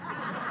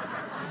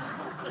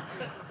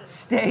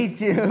 Stay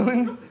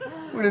tuned.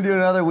 We're going to do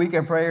another week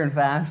of prayer and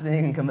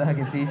fasting and come back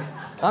and teach.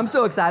 I'm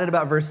so excited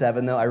about verse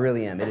 7, though. I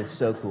really am. It is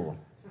so cool.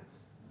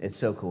 It's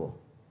so cool.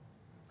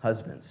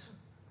 Husbands,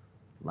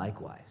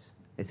 likewise.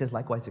 It says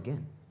likewise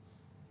again.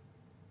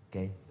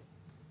 Okay?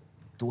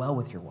 Dwell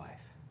with your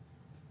wife.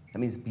 That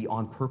means be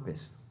on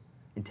purpose,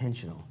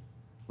 intentional,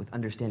 with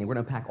understanding. We're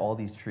going to unpack all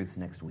these truths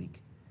next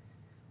week.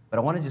 But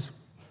I want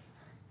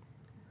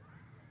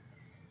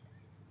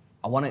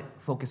to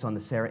focus on the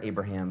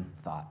Sarah-Abraham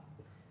thought.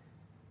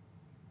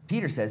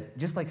 Peter says,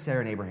 just like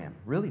Sarah and Abraham.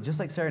 Really? Just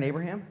like Sarah and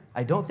Abraham?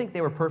 I don't think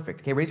they were perfect.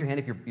 Okay, raise your hand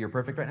if you're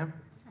perfect right now.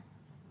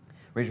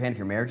 Raise your hand if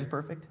your marriage is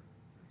perfect.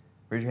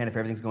 Raise your hand if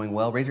everything's going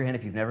well. Raise your hand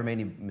if you've never made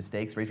any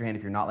mistakes. Raise your hand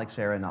if you're not like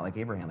Sarah and not like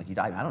Abraham. Like you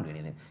died, I don't do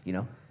anything, you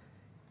know?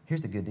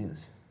 Here's the good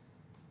news.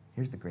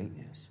 Here's the great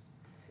news.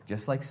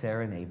 Just like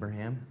Sarah and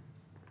Abraham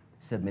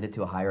submitted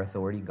to a higher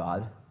authority,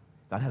 God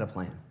had a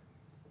plan.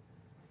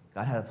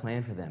 God had a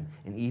plan for them.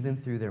 And even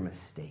through their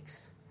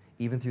mistakes,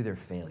 even through their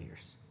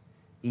failures,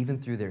 even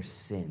through their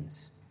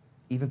sins,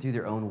 even through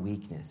their own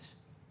weakness,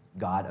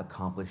 God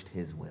accomplished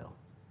his will.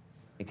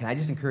 And can I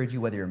just encourage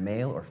you, whether you're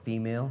male or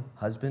female,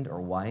 husband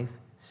or wife,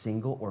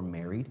 single or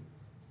married,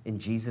 in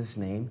Jesus'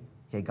 name,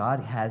 okay, God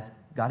has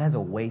a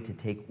way to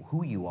take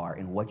who you are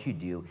and what you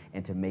do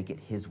and to make it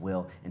his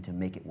will and to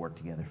make it work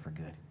together for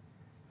good.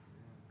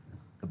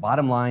 The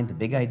bottom line, the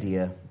big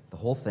idea, the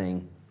whole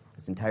thing,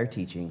 this entire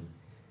teaching,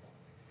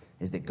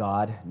 is that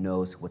God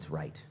knows what's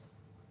right.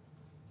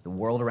 The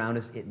world around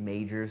us, it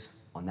majors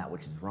on that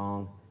which is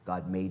wrong.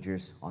 God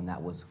majors on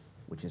that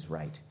which is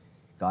right.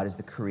 God is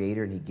the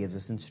creator, and he gives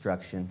us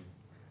instruction.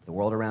 The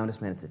world around us,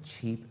 man, it's a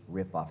cheap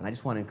ripoff. And I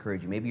just want to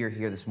encourage you. Maybe you're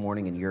here this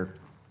morning, and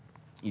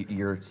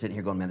you're sitting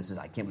here going, man,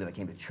 I can't believe I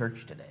came to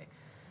church today.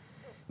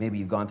 Maybe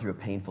you've gone through a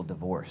painful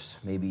divorce.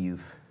 Maybe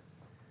you've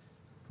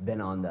been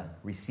on the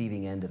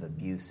receiving end of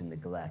abuse and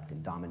neglect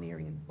and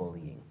domineering and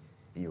bullying,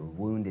 and you're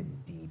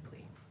wounded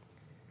deeply.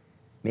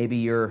 Maybe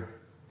you're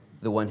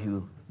the one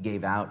who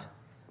gave out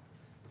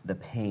the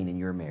pain in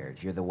your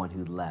marriage. You're the one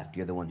who left.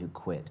 You're the one who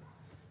quit.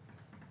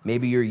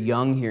 Maybe you're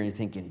young here and you're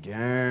thinking,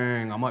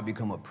 dang, I might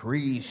become a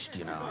priest,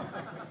 you know.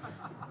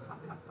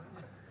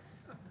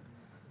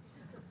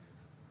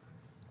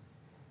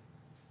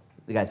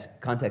 Guys,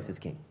 context is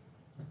king.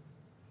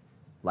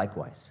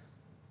 Likewise,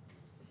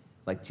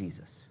 like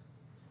Jesus.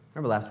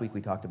 Remember last week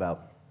we talked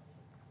about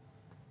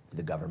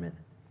the government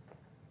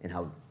and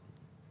how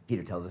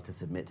Peter tells us to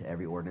submit to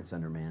every ordinance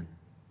under man,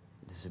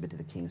 to submit to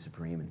the King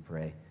supreme and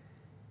pray.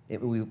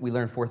 We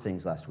learned 4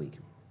 things last week.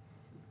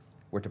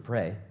 We're to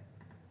pray.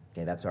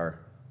 Okay, that's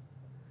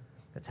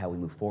how we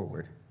move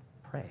forward.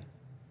 Pray.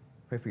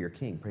 Pray for your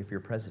king. Pray for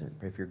your president.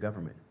 Pray for your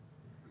government.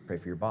 Pray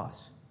for your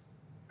boss.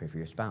 Pray for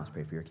your spouse.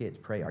 Pray for your kids.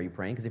 Pray. Are you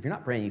praying? Because if you're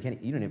not praying,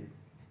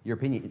 your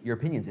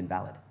opinion's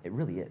invalid. It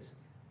really is.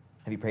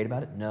 Have you prayed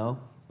about it? No.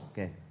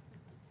 Okay.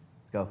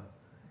 Go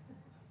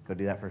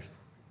do that first.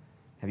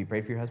 Have you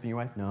prayed for your husband, your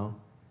wife? No.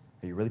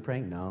 Are you really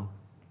praying? No.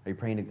 Are you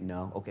praying to,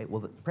 no. Okay,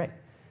 well, pray.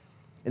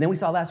 And then we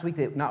saw last week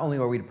that not only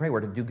are we to pray,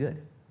 we're to do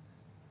good.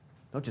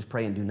 Don't just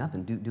pray and do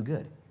nothing. Do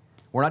good.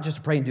 We're not just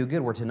to pray and do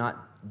good. We're to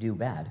not do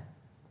bad.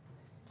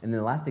 And then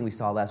the last thing we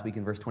saw last week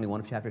in verse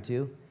 21 of chapter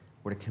 2,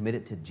 we're to commit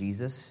it to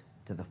Jesus,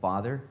 to the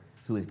Father,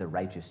 who is the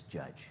righteous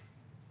judge.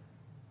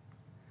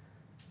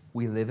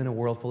 We live in a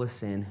world full of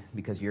sin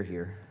because you're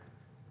here.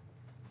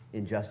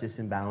 Injustice,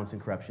 imbalance,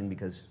 and corruption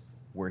because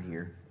we're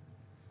here.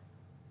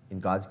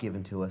 And God's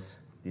given to us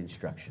the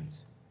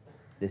instructions.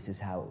 This is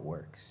how it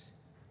works.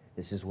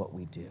 This is what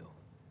we do.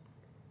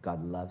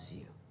 God loves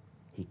you.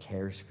 He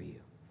cares for you.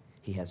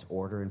 He has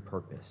order and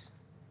purpose.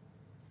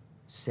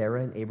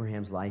 Sarah and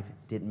Abraham's life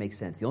didn't make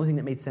sense. The only thing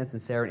that made sense in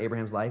Sarah and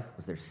Abraham's life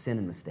was their sin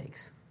and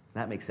mistakes.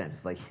 That makes sense.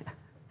 It's like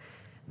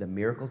the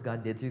miracles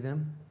God did through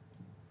them,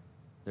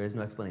 there is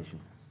no explanation.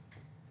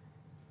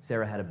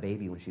 Sarah had a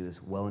baby when she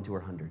was well into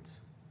her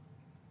hundreds.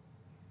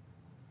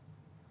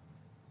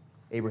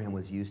 Abraham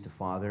was used to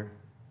father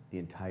the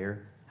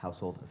entire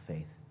household of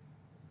faith.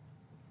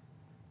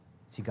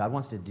 See, God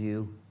wants to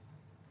do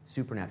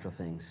supernatural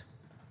things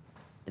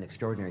and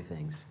extraordinary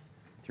things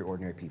through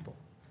ordinary people.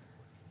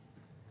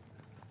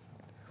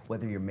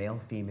 Whether you're male,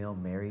 female,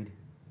 married,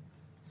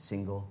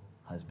 single,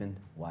 husband,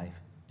 wife,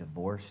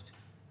 divorced,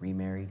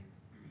 remarried,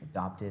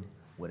 adopted,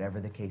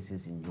 whatever the case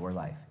is in your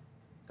life,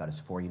 God is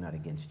for you, not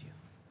against you.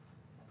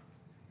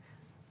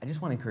 I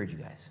just want to encourage you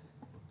guys.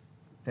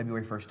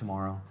 February 1st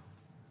tomorrow.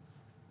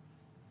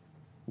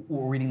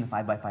 We're reading the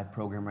 5x5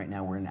 program right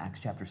now. We're in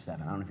Acts chapter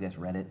 7. I don't know if you guys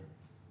read it.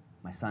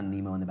 My son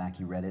Nemo in the back,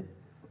 he read it.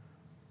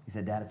 He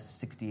said, Dad, it's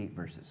 68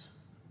 verses.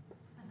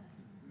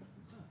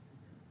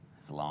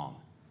 It's long.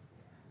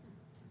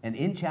 And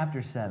in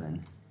chapter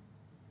 7,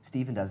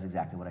 Stephen does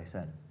exactly what I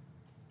said.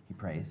 He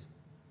prays.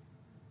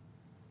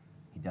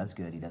 He does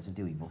good. He doesn't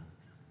do evil.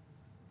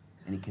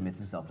 And he commits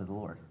himself to the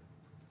Lord.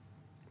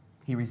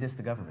 He resists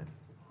the government.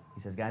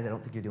 He says, guys, I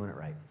don't think you're doing it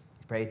right.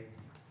 He's prayed.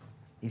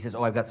 He says,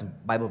 I've got some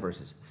Bible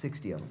verses,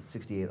 60 of them,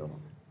 68 of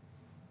them.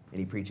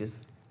 And he preaches.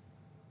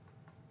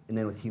 And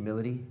then with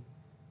humility,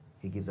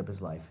 he gives up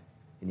his life,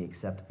 and he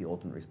accepts the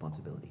ultimate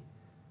responsibility.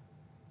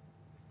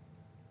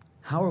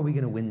 How are we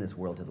going to win this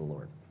world to the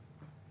Lord?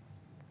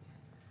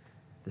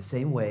 The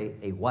same way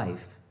a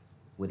wife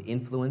would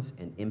influence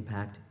and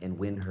impact and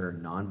win her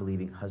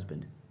non-believing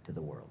husband to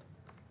the world.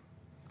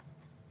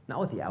 Not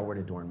with the outward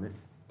adornment,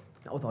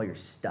 not with all your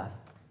stuff,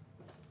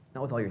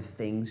 not with all your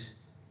things.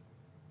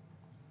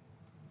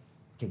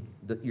 Okay,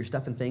 your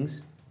stuff and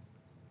things,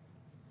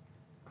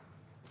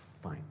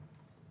 fine.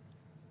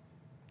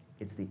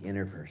 It's the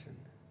inner person.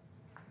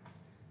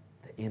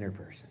 The inner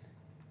person.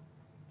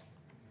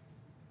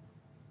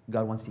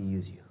 God wants to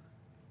use you.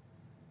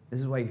 This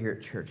is why you're here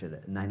at church at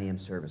a 9 a.m.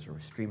 service or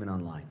streaming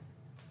online.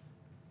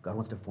 God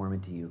wants to form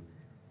into you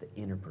the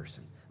inner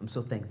person. I'm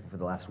so thankful for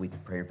the last week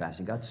of prayer and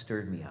fasting. God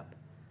stirred me up.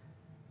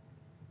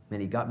 Man,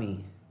 he got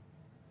me,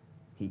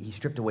 he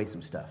stripped away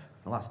some stuff.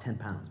 I lost 10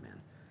 pounds, man.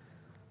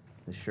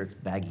 This shirt's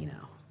baggy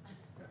now.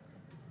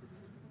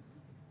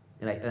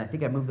 And I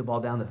think I moved the ball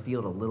down the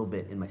field a little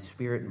bit in my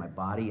spirit and my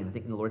body, and I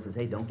think the Lord says,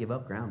 hey, don't give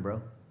up ground, bro.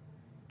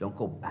 Don't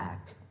go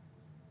back.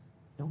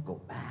 Don't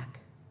go back.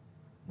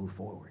 Move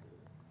forward.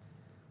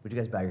 Would you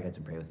guys bow your heads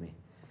and pray with me?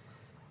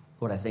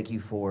 Lord, I thank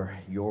you for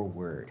your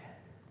word,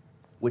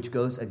 which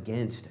goes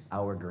against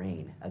our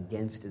grain,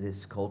 against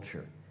this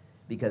culture,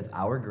 because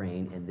our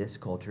grain in this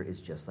culture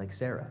is just like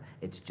Sarah.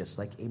 It's just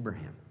like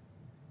Abraham.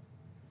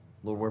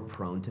 Lord, we're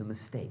prone to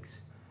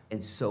mistakes.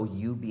 And so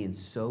you, being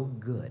so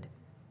good,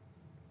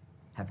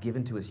 have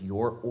given to us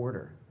your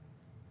order,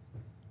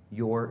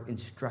 your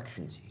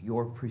instructions,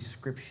 your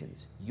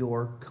prescriptions,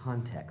 your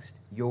context,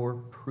 your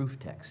proof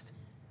text.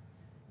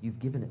 You've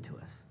given it to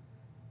us.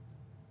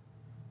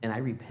 And I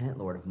repent,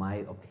 Lord, of my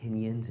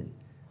opinions and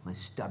my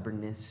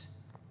stubbornness,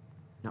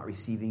 not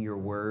receiving your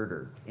word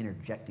or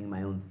interjecting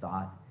my own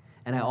thought.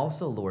 And I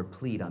also, Lord,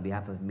 plead on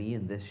behalf of me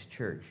and this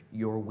church,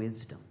 your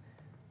wisdom.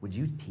 Would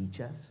you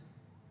teach us?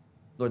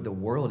 Lord, the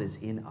world is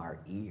in our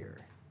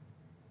ear.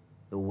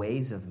 The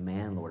ways of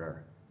man, Lord,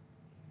 are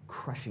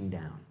crushing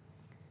down.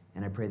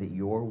 And I pray that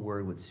your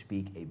word would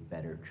speak a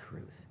better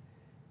truth.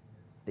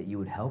 That you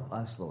would help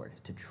us, Lord,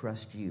 to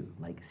trust you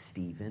like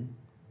Stephen,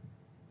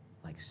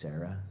 like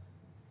Sarah,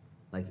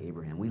 like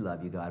Abraham. We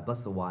love you, God.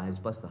 Bless the wives,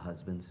 bless the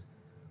husbands.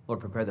 Lord,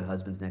 prepare the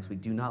husbands next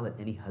week. Do not let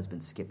any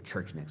husband skip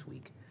church next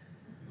week.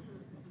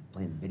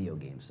 Playing video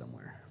games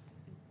somewhere.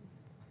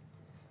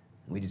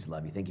 We just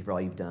love you. Thank you for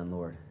all you've done,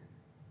 Lord.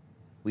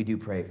 We do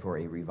pray for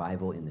a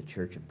revival in the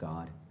church of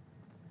God.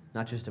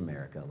 Not just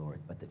America,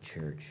 Lord, but the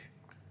church.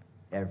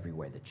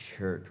 Everywhere, the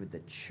church. Would the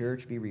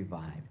church be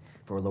revived?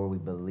 For, Lord, we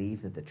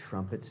believe that the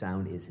trumpet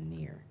sound is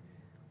near.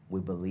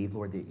 We believe,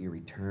 Lord, that your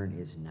return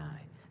is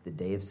nigh. The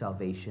day of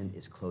salvation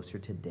is closer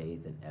today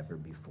than ever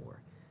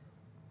before.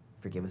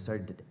 Forgive us our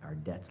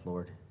debts,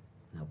 Lord,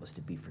 and help us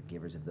to be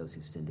forgivers of those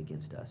who sinned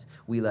against us.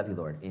 We love you,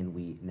 Lord, and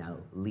we now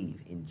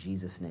leave in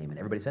Jesus' name. And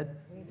everybody said?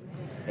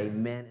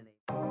 Amen.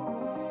 Amen.